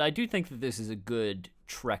immediately, but I do think that this is a good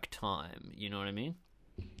Trek time. You know what I mean?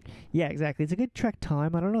 Yeah, exactly. It's a good Trek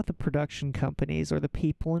time. I don't know if the production companies or the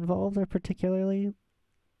people involved are particularly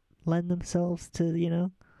lend themselves to, you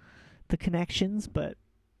know, the connections, but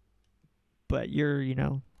you're, you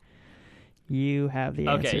know, you have the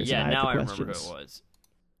answers. Okay, yeah, now I remember who it questions. was.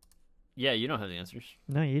 Yeah, you don't have the answers.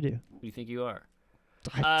 No, you do. Who do you think you are?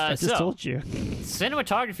 I just told you.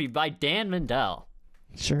 Cinematography by Dan Mindel.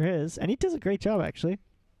 Sure is. And he does a great job, actually.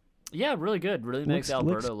 Yeah, really good. Really makes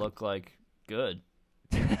Alberta look like good.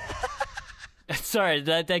 Sorry,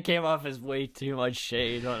 that came off as way too much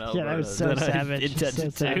shade on Alberta. Yeah, that was so savage. So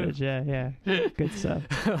savage, yeah. Good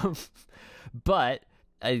stuff. But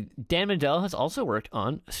Dan Mindel has also worked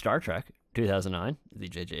on Star Trek 2009, the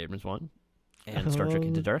J.J. Abrams one, and Star Trek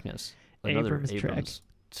Into Darkness, another Abrams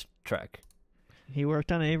Trek. He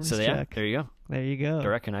worked on Abrams Trek. Yeah, there you go. There you go.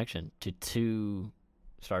 Direct connection to 2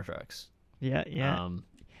 Star Treks. Yeah.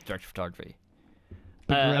 Direct photography.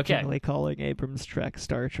 Begrudgingly calling Abrams Trek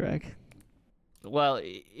Star Trek. Well,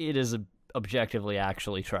 it is objectively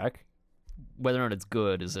actually Trek. Whether or not it's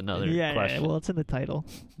good is another question. Yeah, well, it's in the title.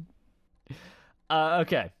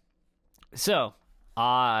 Okay. So,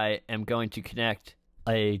 I am going to connect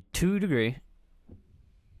a 2-degree.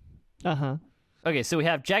 Uh-huh. Okay, so we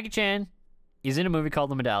have Jackie Chan. He's in a movie called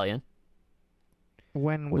The Medallion.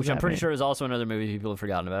 Which I'm pretty sure is also another movie people have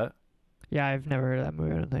forgotten about. Yeah, I've never heard of that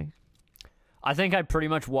movie, I don't think. I think I pretty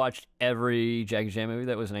much watched every Jackie Chan movie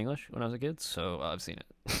that was in English when I was a kid, so I've seen it.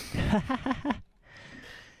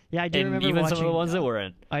 Yeah, I do remember even watching, some of the ones that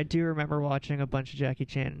weren't. I do remember watching a bunch of Jackie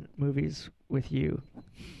Chan movies with you.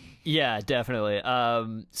 Yeah, definitely.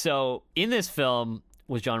 So in this film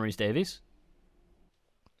was John Rhys Davies.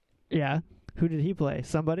 Yeah. Who did he play?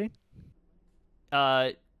 Somebody?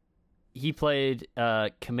 He played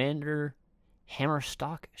Commander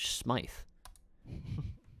Hammerstock Smythe.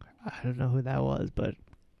 I don't know who that was, but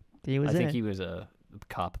he was I think he was a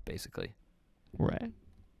cop, basically. Right.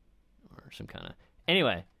 Or some kind of...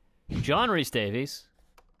 Anyway, John Rhys Davies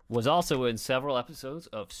was also in several episodes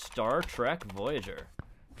of Star Trek Voyager.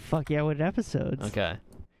 Fuck yeah, what episodes? Okay.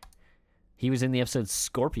 He was in the episode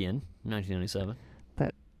Scorpion, 1997.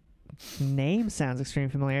 That name sounds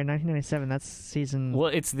extremely familiar. 1997, that's season...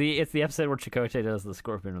 Well, it's the episode where Chakotay does the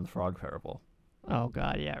Scorpion and the Frog parable. Oh,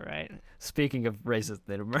 God, yeah, right. Speaking of racist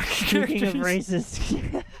Native American Speaking of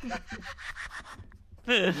racist...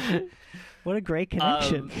 What a great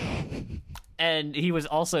connection. And he was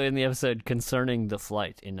also in the episode Concerning the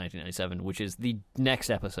Flight in 1997, which is the next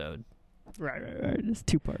episode. Right. It's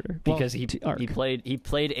two-parter. Because he played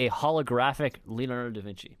a holographic Leonardo da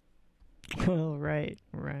Vinci. Oh, right.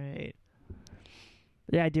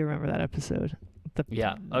 Yeah, I do remember that episode. The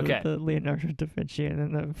Leonardo da Vinci and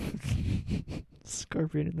then the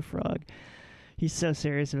Scorpion and the Frog. He's so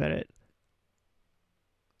serious about it.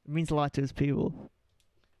 It means a lot to his people.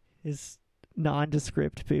 His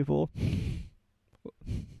nondescript people.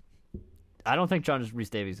 I don't think John Rhys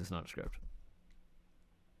Davies is nondescript.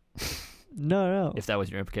 No. If that was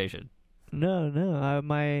your implication. No.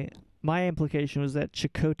 My implication was that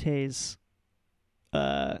Chakotay's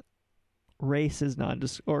race is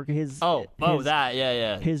nondescript, or his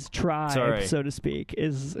his tribe, so to speak,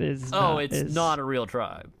 is not a real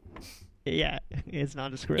tribe. Yeah, it's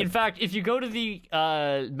nondescript. In fact, if you go to the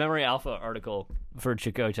Memory Alpha article for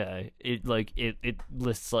Chakotay, it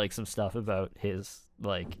lists like some stuff about his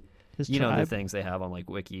tribe? The things they have on like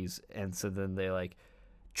wikis, and so then they like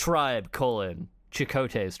tribe :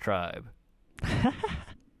 Chakotay's tribe.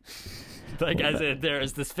 As in, there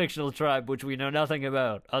is this fictional tribe which we know nothing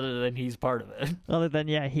about, other than he's part of it. Other than,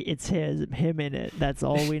 it's him in it. That's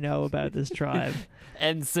all we know about this tribe.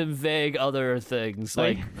 And some vague other things,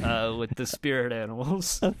 like with the spirit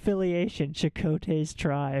animals. Affiliation, Chakotay's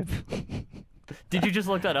tribe. Did you just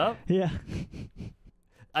look that up? Yeah.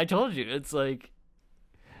 I told you, it's like...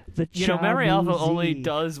 The Memory Alpha only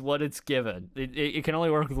does what it's given. It can only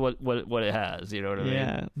work with what it has, you know what I mean?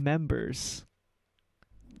 Yeah, members.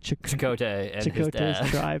 Chakotay and his dad. Chakotay's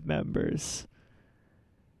tribe members.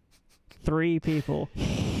 3 people.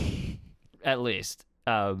 At least.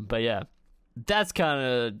 But yeah, that's kind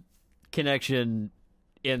of connection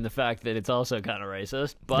in the fact that it's also kind of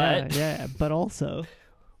racist. But yeah, but also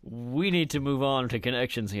we need to move on to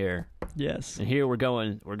connections here. Yes. And here we're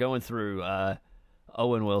going through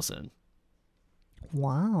Owen Wilson.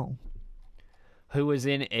 Wow. Who was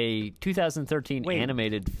in a 2013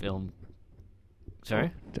 animated film.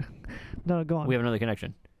 Sorry? No, go on. We have another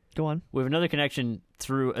connection. Go on. We have another connection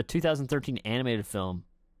through a 2013 animated film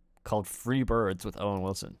called Free Birds with Owen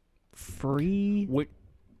Wilson. Free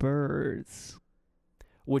Birds.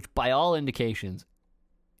 Which, by all indications,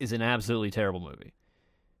 is an absolutely terrible movie.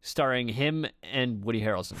 Starring him and Woody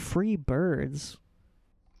Harrelson. Free Birds?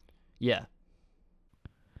 Yeah.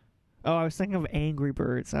 Oh, I was thinking of Angry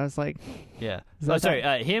Birds. I was like... Yeah. Oh, sorry.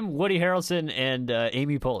 Him, Woody Harrelson, and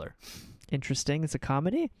Amy Poehler. Interesting. It's a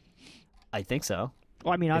comedy? I think so.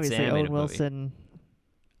 Well, I mean, obviously, Owen Wilson... Movie.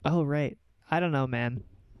 Oh, right. I don't know, man.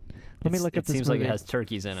 Let me look up this movie. It seems like it has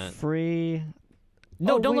turkeys in it. Free...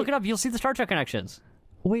 No, don't look it up. You'll see the Star Trek connections.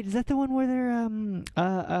 Wait, is that the one where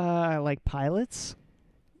they're, like, pilots?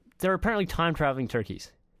 They're apparently time-traveling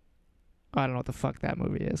turkeys. I don't know what the fuck that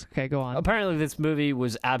movie is. Okay, go on. Apparently this movie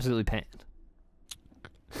was absolutely panned.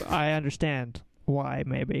 I understand why,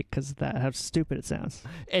 maybe, because how stupid it sounds.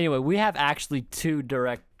 Anyway, we have actually two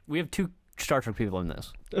Star Trek people in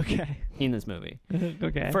this. Okay. In this movie.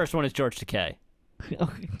 Okay. First one is George Takei.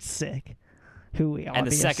 Oh, sick. Who we are. And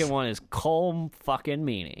the second one is Colm fucking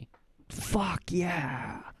Meaney. Fuck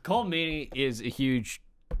yeah. Colm Meaney is a huge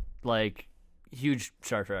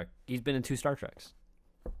Star Trek. He's been in 2 Star Treks.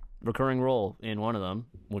 Recurring role in one of them,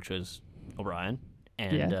 which was O'Brien,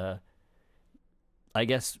 and I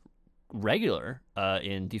guess regular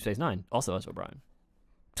in Deep Space Nine, also as O'Brien.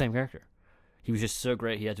 Same character. He was just so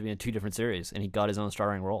great, he had to be in 2 different series, and he got his own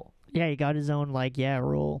starring role. Yeah, he got his own,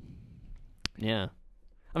 role. Yeah.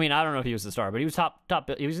 I mean, I don't know if he was the star, but he was top.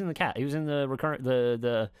 He was in the cast. He was in the recurrent,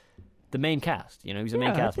 the main cast. You know, he was a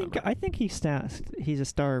main cast member. I think he's a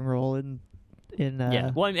starring role in.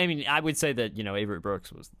 Yeah. Well, I mean, I would say that Avery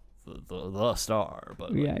Brooks was the star,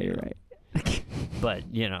 but you're right. But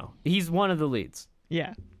he's one of the leads.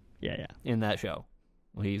 Yeah. In that show,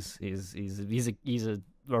 he's a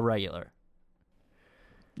regular.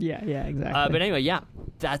 Yeah, exactly. But anyway,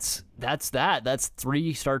 that's that. That's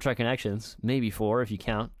 3 Star Trek connections, maybe 4 if you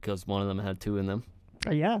count, because one of them had 2 in them.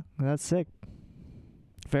 Yeah, that's sick.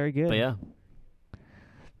 Very good. But yeah,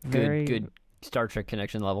 good Star Trek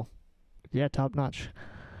connection level. Yeah, top notch.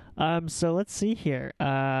 So let's see here.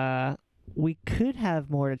 We could have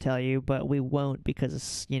more to tell you, but we won't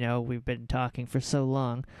because we've been talking for so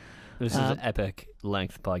long. This is an epic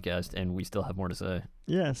length podcast, and we still have more to say.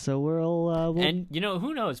 Yeah, so we'll and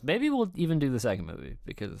who knows? Maybe we'll even do the second movie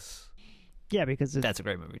because that's a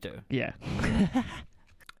great movie too. Yeah.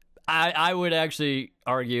 I would actually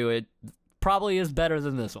argue it probably is better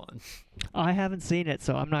than this one. I haven't seen it,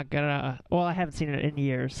 so I'm not gonna. Well, I haven't seen it in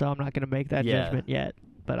years, so I'm not gonna make that judgment yet.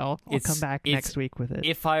 But I'll come back next week with it.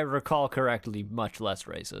 If I recall correctly, much less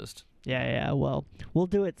racist. Yeah. Well, we'll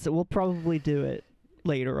do it. So we'll probably do it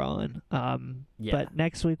later on. But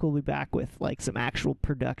next week we'll be back with some actual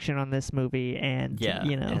production on this movie, and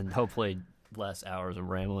and hopefully less hours of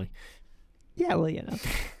rambling. Yeah, well,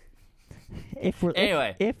 if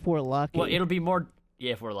we're lucky. Well, it'll be more.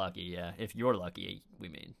 Yeah, if we're lucky. Yeah, if you're lucky, we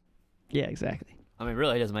mean. Yeah, exactly. I mean,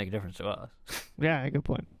 really, it doesn't make a difference to us. Yeah, good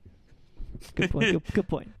point. Good point. Good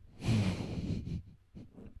point.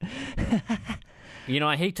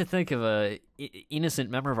 I hate to think of a innocent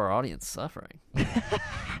member of our audience suffering.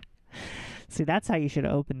 See, that's how you should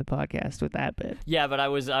have opened the podcast, with that bit. Yeah, but I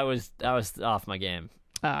was off my game.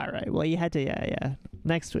 All right. Well, you had to. Yeah.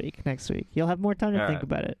 Next week, you'll have more time to think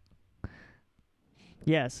about it.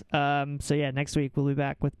 Yes. So next week we'll be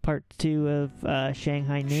back with part 2 of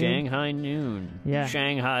Shanghai Noon. Shanghai Noon. Yeah.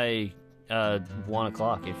 Shanghai 1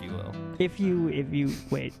 o'clock, if you will. If you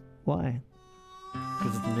wait, why?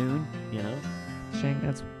 Because it's noon,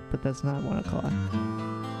 but that's not 1 o'clock.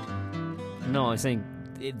 No, I was saying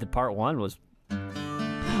the part 1 was. Noon.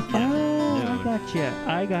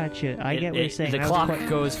 I got you. I get what you're saying. The clock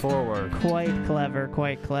goes forward. Quite clever.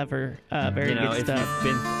 Very good stuff.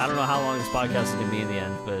 I don't know how long this podcast is gonna be in the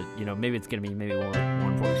end, but maybe it's gonna be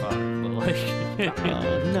 1:45. But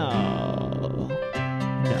no.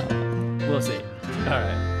 We'll see. All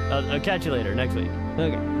right. I'll catch you later next week.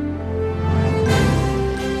 Okay.